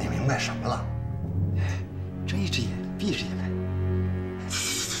你明白什么了？睁一只眼闭一只眼呗。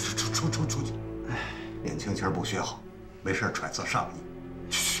出去！哎，年轻气儿不学好，没事揣测上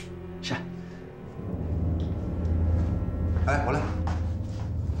意。嘘，是。哎，回来。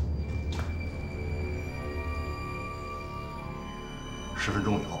10分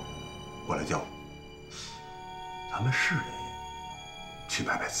钟以后过来叫我。咱们是人。 去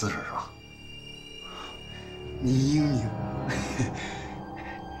摆摆姿势是吧？你英明。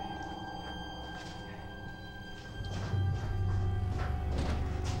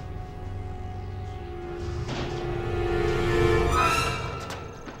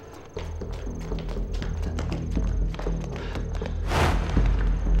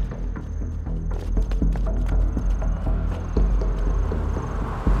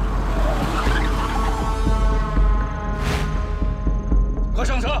快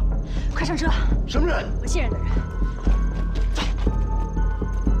上车！快上车！什么人？我信任的人。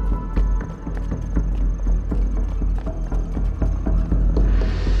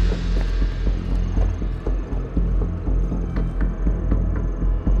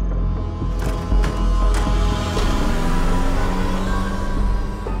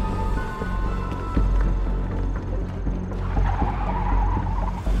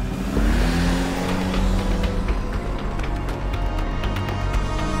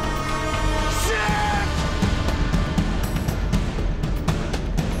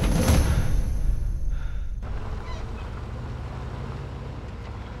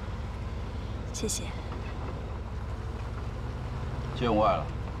谢谢。见外了。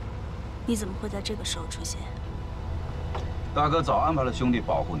你怎么会在这个时候出现？大哥早安排了兄弟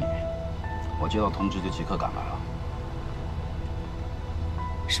保护你，我接到通知就即刻赶来了。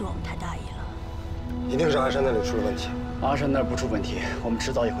是我们太大意了。一定是阿山那里出了问题。阿山那儿不出问题，我们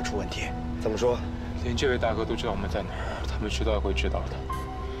迟早也会出问题。怎么说？连这位大哥都知道我们在哪儿，他们迟早也会知道的。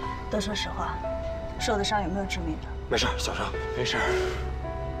都说实话，受的伤有没有致命的？没事，小伤，没事。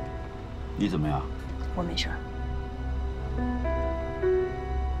 你怎么样？我没事。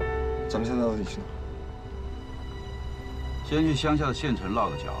咱们现在到底去哪？先去乡下的县城落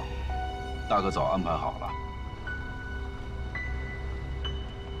个脚，大哥早安排好了。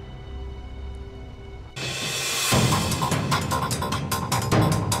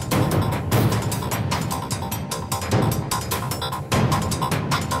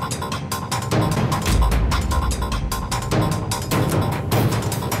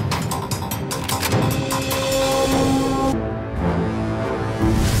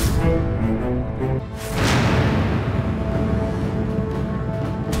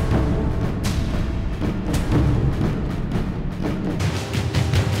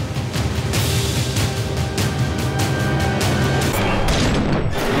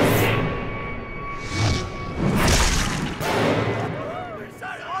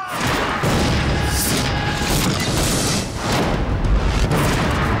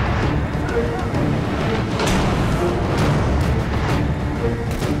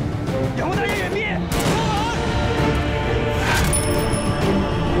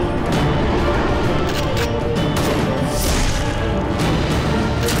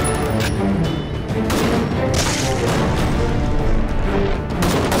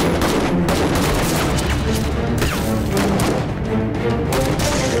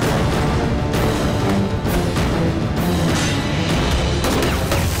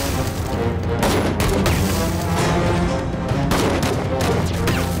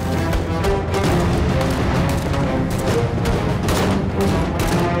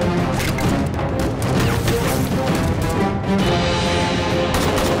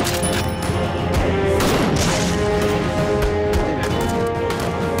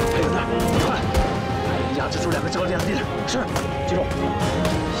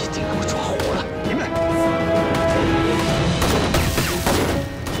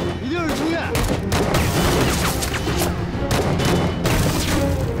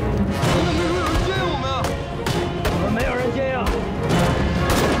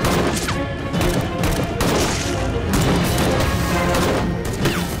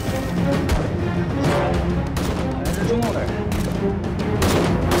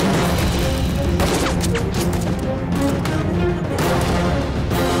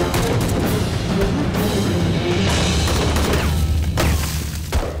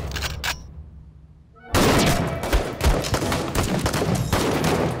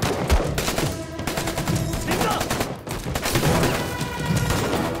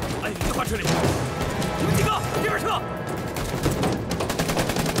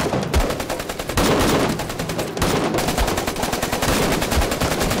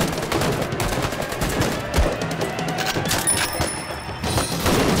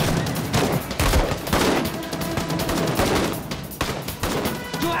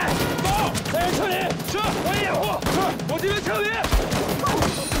来！走！带人撤离！是，我掩护。是，我这边撤离。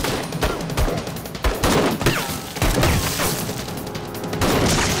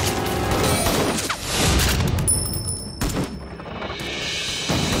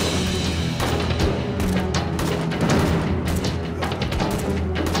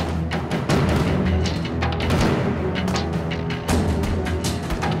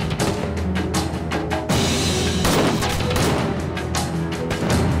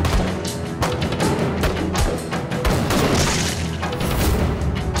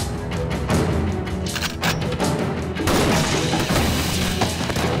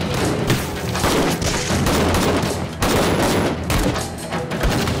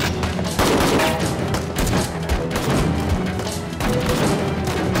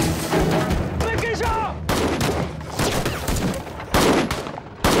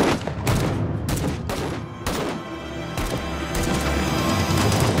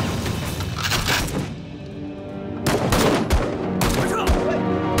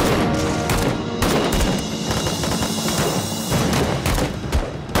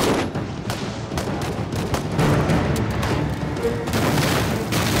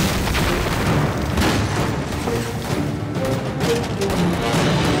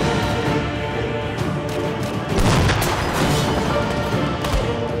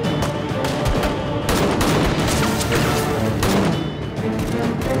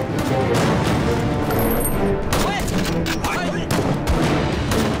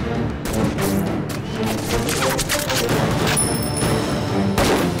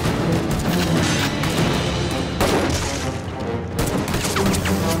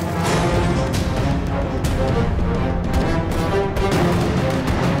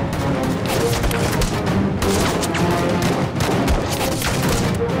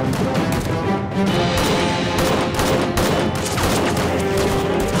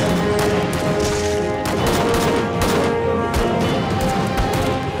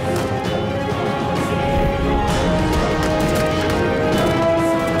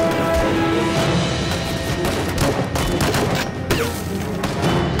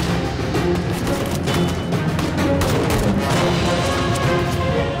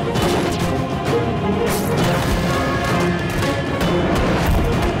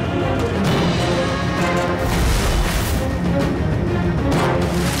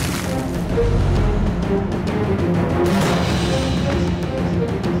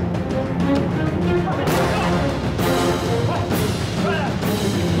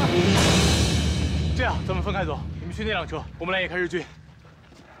 去那辆车，我们来掩开日军。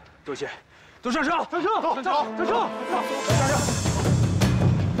周协，都上车！上车！走！上车！上车！上车！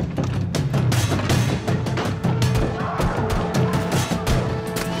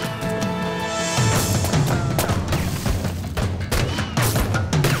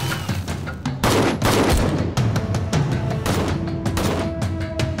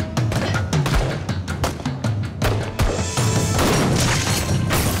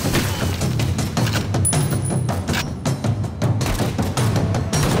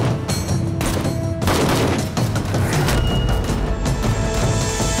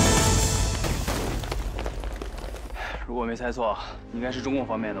 如果没猜错，应该是中共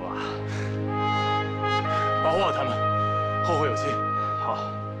方面的吧？保护好他们，后会有期。好，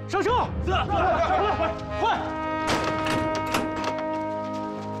上车！快！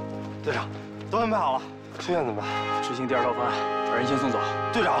队长，都安排好了，出现怎么办？执行第二套方案，把人先送走。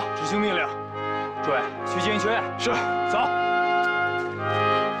队长，执行命令。诸位，去接应学院。是，走。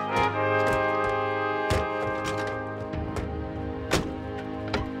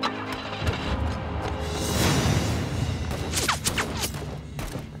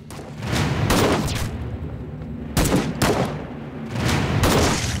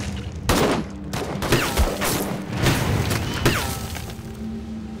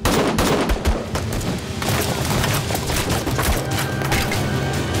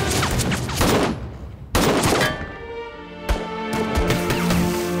 队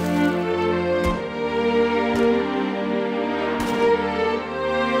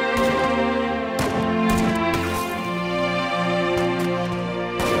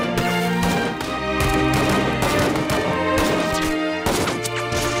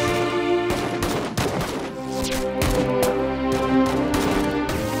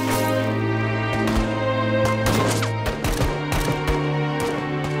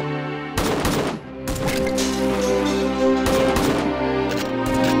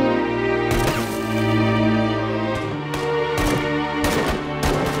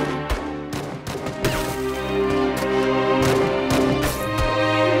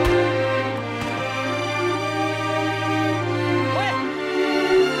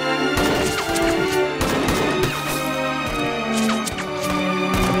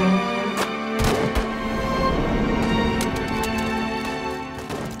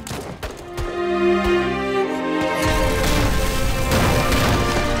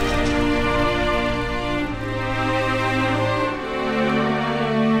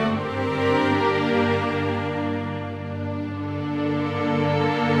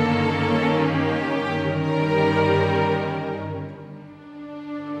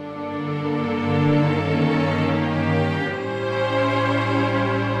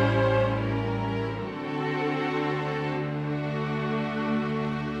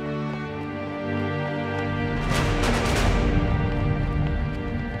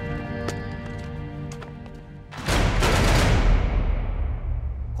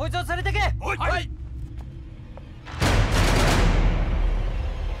つを連れてけ。はい。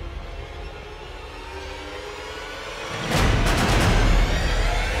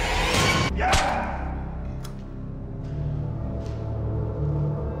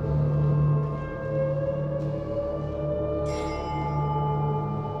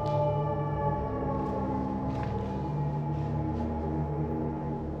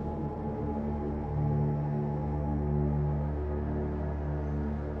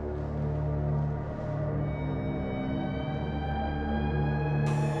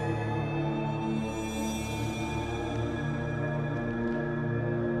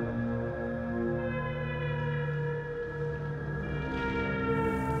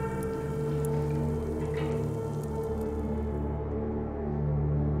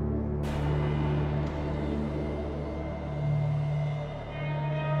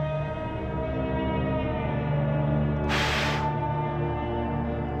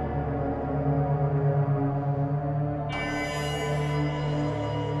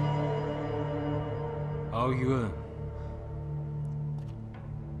青木君、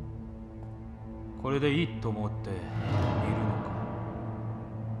これでいいと思っているの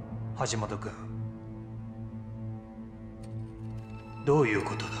か。橋本君、どういう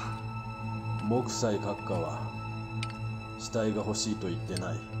ことだ。木材閣下は死体が欲しいと言って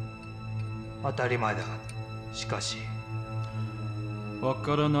ない。当たり前だ。しかしわ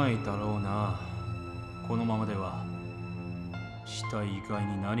からないだろうな。このままでは死体以外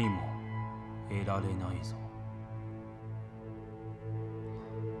に何も得られないぞ。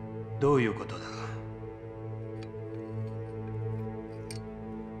どういうことだ。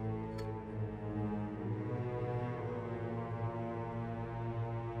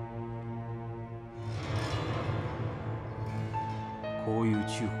こういう中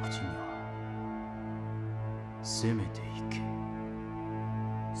国人には攻めていけ。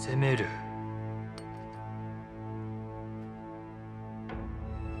攻める。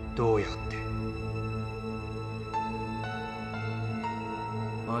どうやって。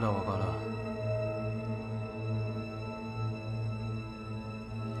まだわからん。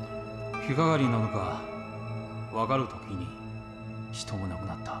日がかりなのかわかるときに人も亡く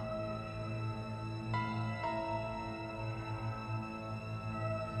なった。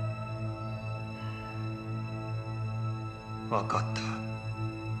わかった。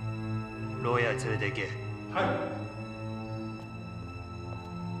牢屋へ連れて行け。は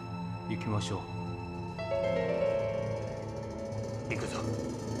い。行きましょう。行くぞ。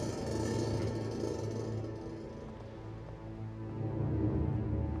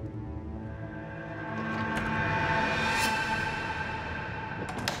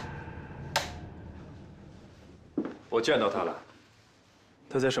我见到他了。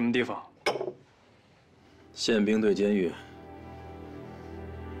他在什么地方？宪兵队监狱。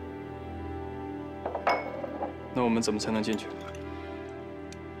那我们怎么才能进去？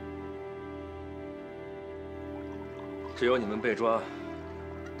只有你们被抓，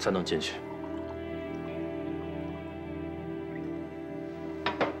才能进去。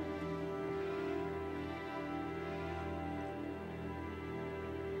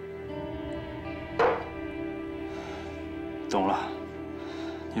懂了，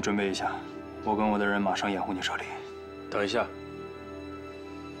你准备一下，我跟我的人马上掩护你撤离。等一下，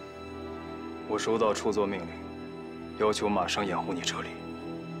我收到出作命令，要求马上掩护你撤离。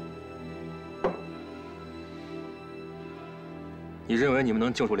你认为你们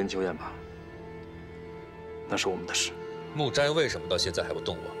能救出林秋燕吗？那是我们的事。木斋为什么到现在还不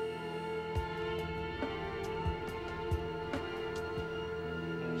动我？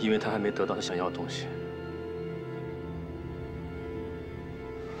因为他还没得到他想要的东西。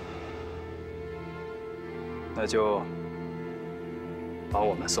那就把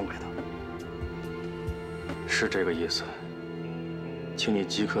我们送给他。是这个意思。请你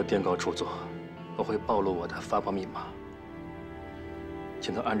即刻电告著作，我会暴露我的发报密码，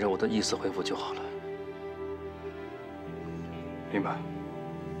请他按照我的意思回复就好了。明白。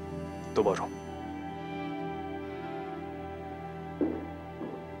多保重。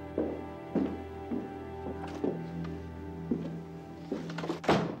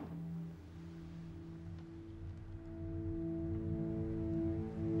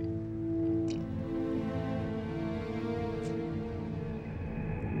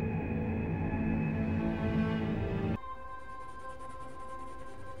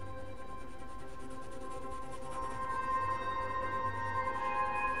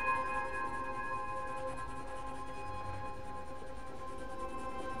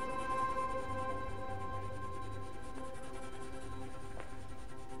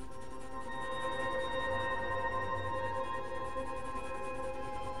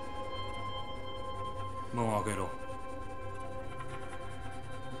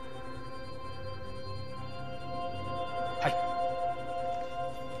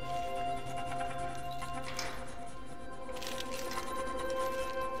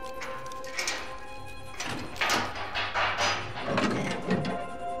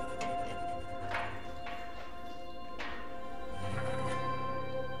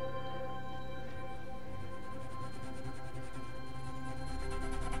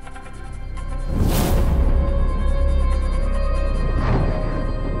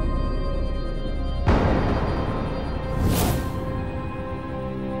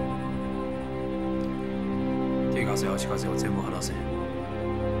手数や足かせを全部払わせ。は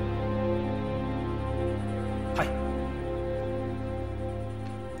い。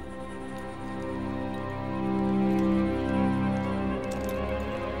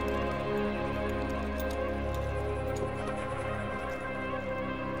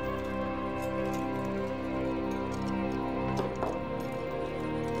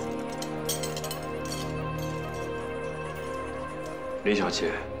林小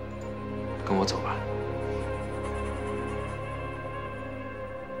姐，跟我走吧。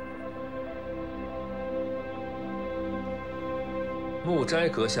木斋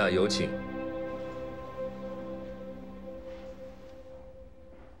阁下有请。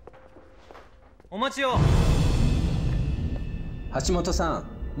お待ちを。橋本さん、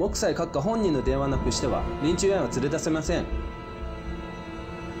木斎閣下本人の電話なくしては臨終案は連れ出せません。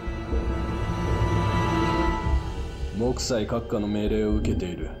木斎閣下の命令を受けて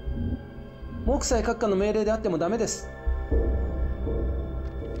いる。木斎閣下の命令であってもダメです。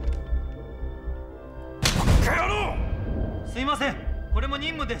バカ野郎！すいません、これも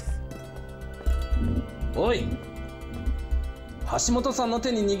任務です。おい、橋本さんの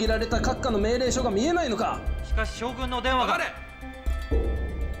手に握られた閣下の命令書が見えないのか。しかし将軍の電話が。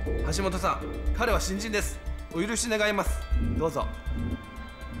橋本さん、彼は新人です。お許し願います。どうぞ。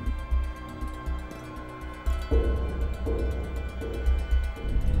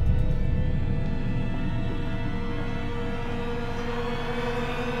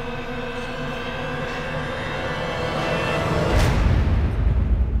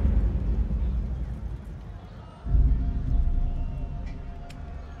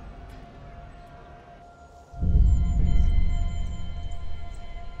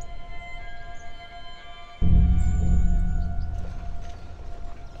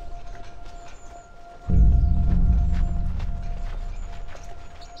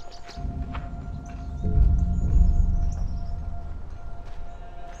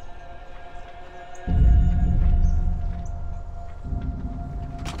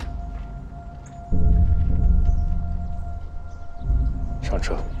上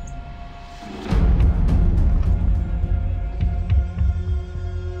车。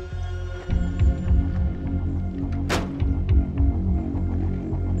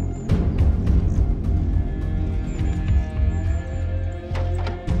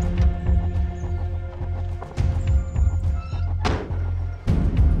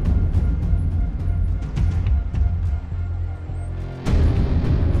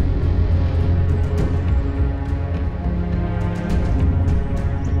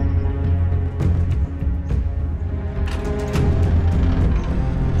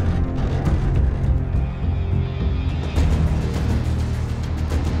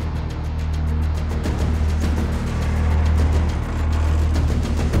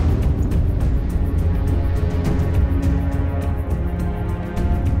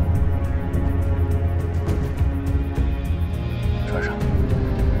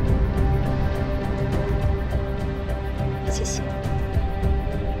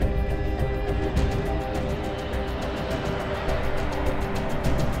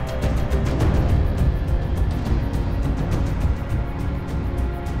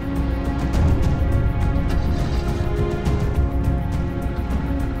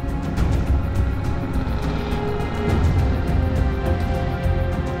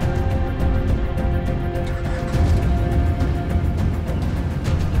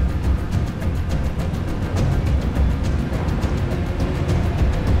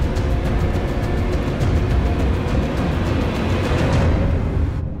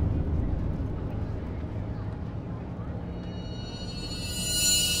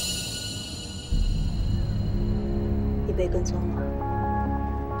你被跟踪了。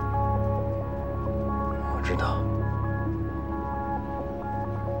我知道。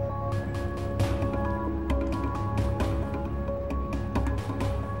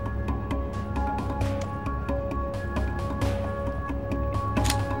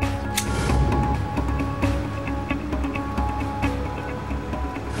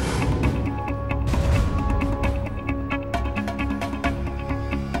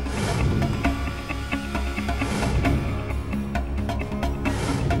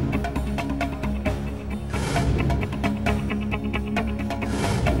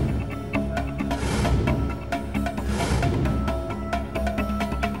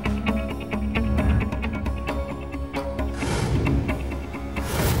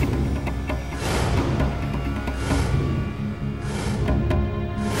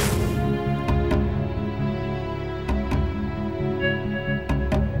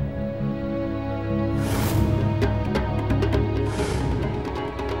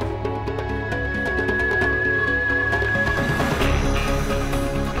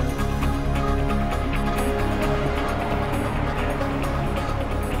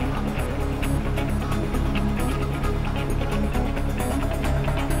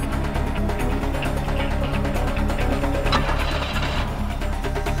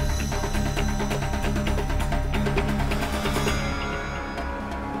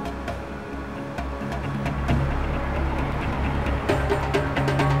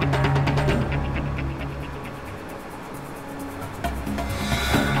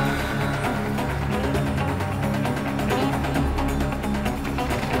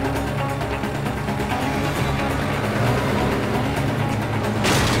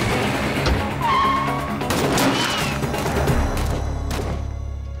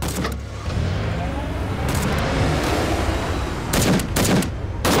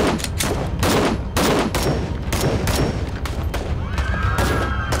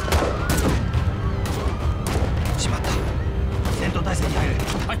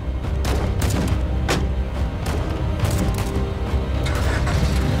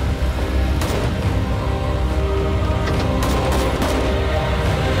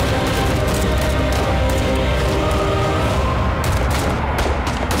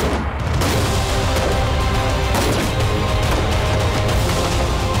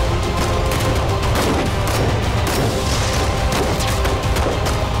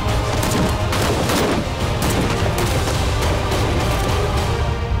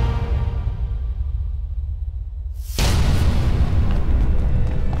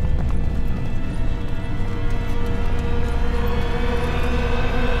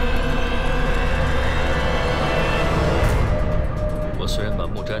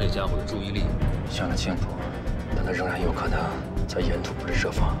注意力。想得清楚，但他仍然有可能在沿途布置设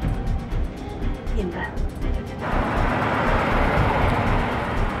防。明白。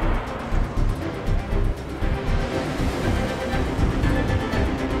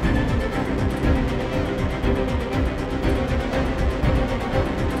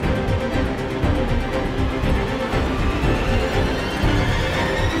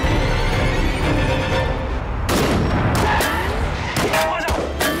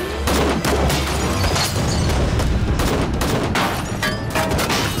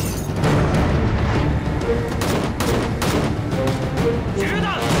 你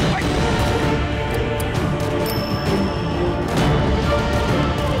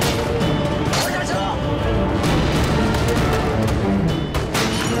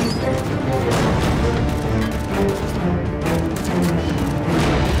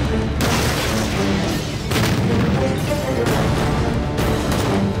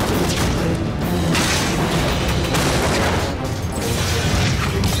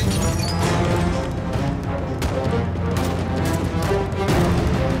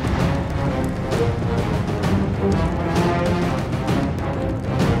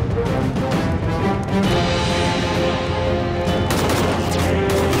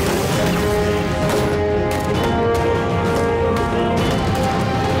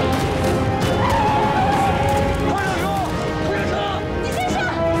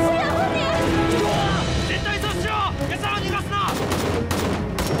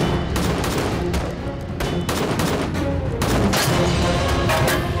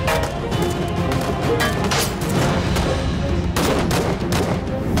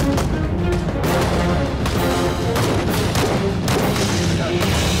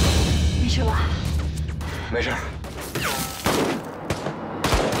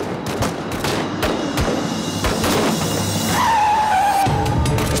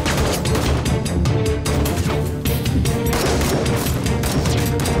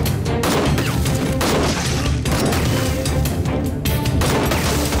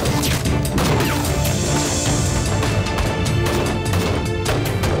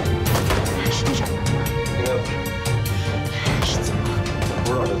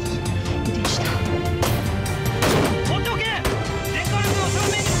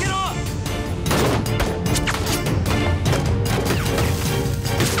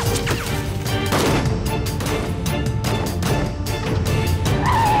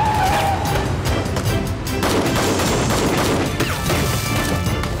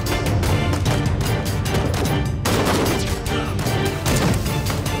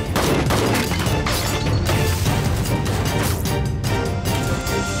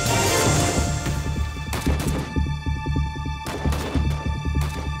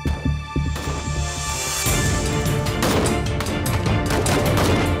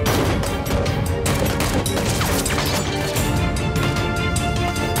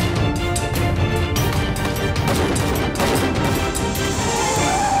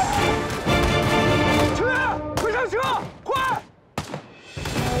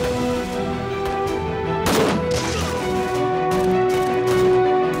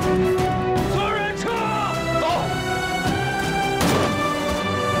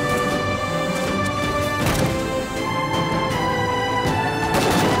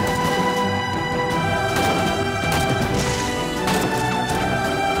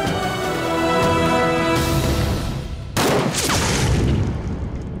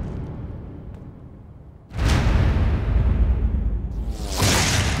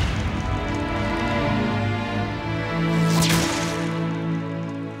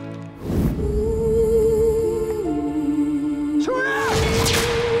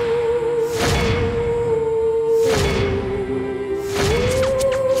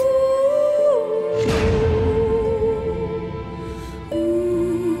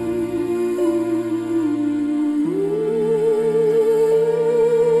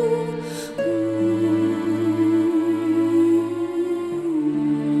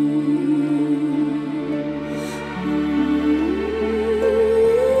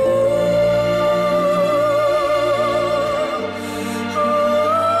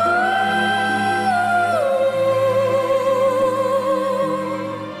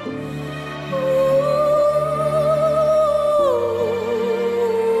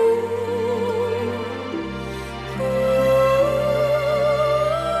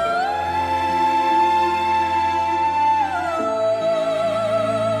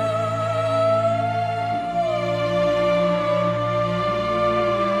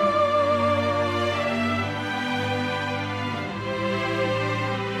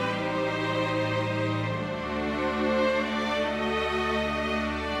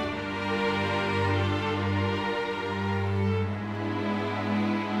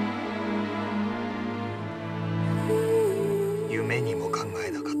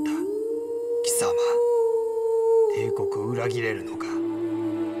国を裏切れるのか。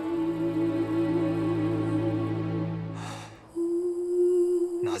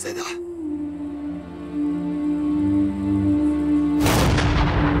なぜだ。